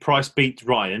I think Price beat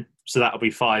Ryan, so that'll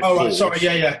be 5-4. Oh, right, sorry,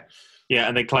 yeah. Yeah,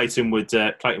 and then Clayton would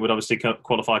obviously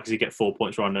qualify because he'd get 4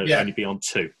 points, Ryan would only be on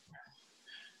 2.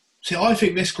 See, I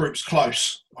think this group's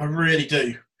close. I really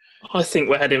do. I think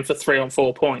we're heading for 3 on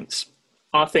 4 points.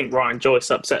 I think Ryan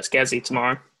Joyce upsets Gezi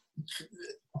tomorrow.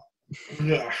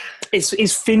 Yeah.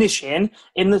 His finishing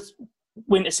in the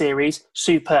Winter Series,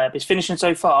 superb. His finishing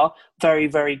so far, very,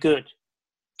 very good.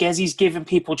 Gezi's given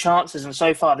people chances, and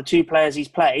so far the 2 players he's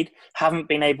played haven't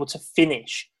been able to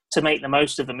finish to make the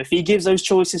most of them. If he gives those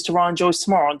choices to Ryan Joyce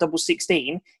tomorrow on double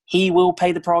 16, he will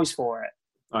pay the price for it.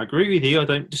 I agree with you. I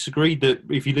don't disagree that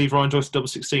if you leave Ryan Joyce double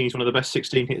 16, he's one of the best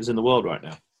 16 hitters in the world right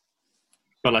now.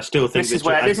 But I still think this is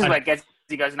where Gezi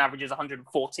goes and averages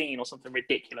 114 or something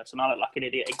ridiculous, and I look like an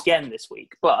idiot again this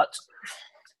week. But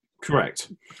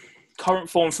correct. Current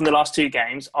form from the last 2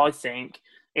 games, I think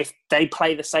if they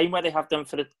play the same way they have done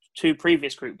for the 2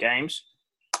 previous group games,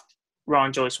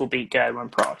 Ryan Joyce will beat Gerwyn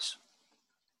Price.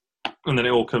 And then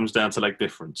it all comes down to leg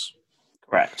difference.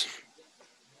 Correct.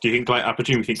 Do you think I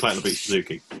presume you think Clayton will beat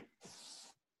Suzuki?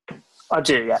 I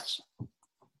do, yes.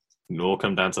 It'll all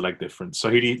come down to leg difference. So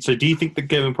do you think that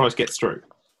Gerwyn Price gets through?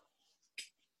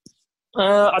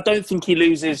 I don't think he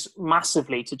loses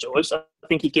massively to Joyce. I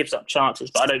think he gives up chances,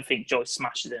 but I don't think Joyce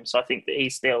smashes him. So I think that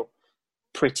he's still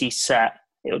pretty set.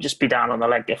 It'll just be down on the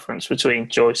leg difference between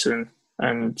Joyce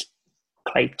and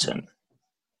Clayton.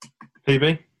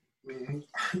 PB?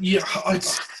 Yeah,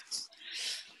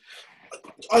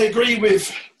 I agree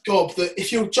with Gob that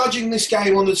if you're judging this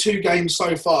game on the 2 games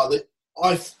so far, that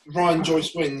Ryan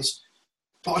Joyce wins.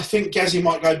 But I think Gezi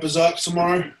might go berserk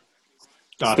tomorrow.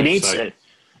 He needs to.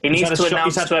 He needs to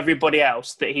announce to everybody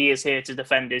else that he is here to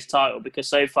defend his title, because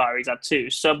so far he's had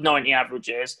 2 sub-90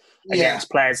 averages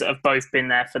against players that have both been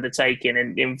there for the taking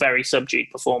in very subdued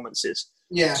performances.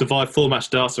 Yeah. Survived 4-match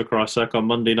data across on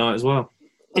Monday night as well.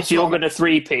 If you're going to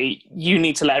 3-peat, you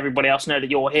need to let everybody else know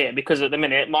that you're here, because at the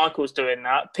minute, Michael's doing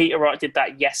that. Peter Wright did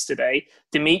that yesterday.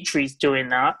 Dimitri's doing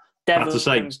that.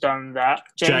 Devon's done that.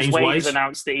 James Wade's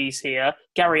announced that he's here.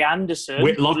 Gary Anderson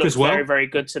Whitlock as well. Very, very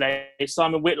good today.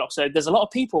 Simon Whitlock. So there's a lot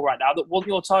of people right now that want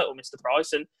your title, Mr.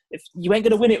 Price. And if you ain't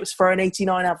going to win it, with throwing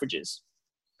 89 averages.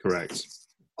 Correct.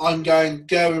 I'm going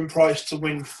Gerwyn Price to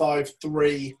win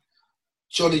 5-3.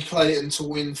 Johnny Clayton to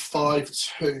win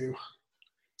 5-2.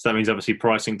 So that means obviously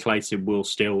Price and Clayton will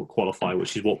still qualify,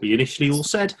 which is what we initially all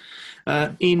said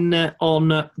on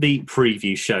the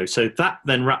preview show. So that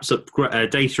then wraps up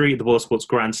day 3 of the Boyle Sports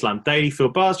Grand Slam Daily. Phil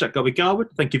Bars, Jack Gobby Garwood,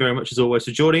 thank you very much as always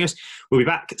for joining us. We'll be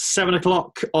back 7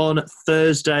 o'clock on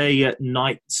Thursday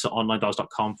night on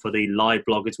NineDials.com for the live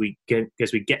blog as we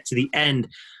get to the end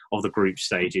of the group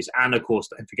stages. And of course,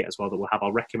 don't forget as well that we'll have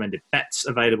our recommended bets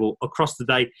available across the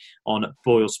day on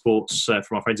Boyle Sports from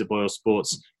our friends at Boyle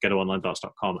Sports. Go to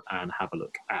onlinedarts.com and have a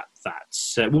look at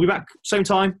that. We'll be back same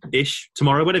time-ish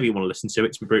tomorrow, whenever you want to listen to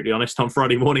it, to be brutally honest, on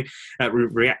Friday morning,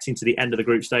 reacting to the end of the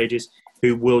group stages,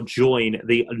 who will join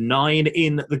the 9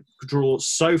 in the draw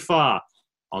so far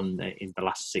in the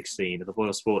last 16 of the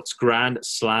Boyle Sports Grand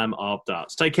Slam of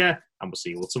Darts. Take care, and we'll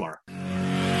see you all tomorrow.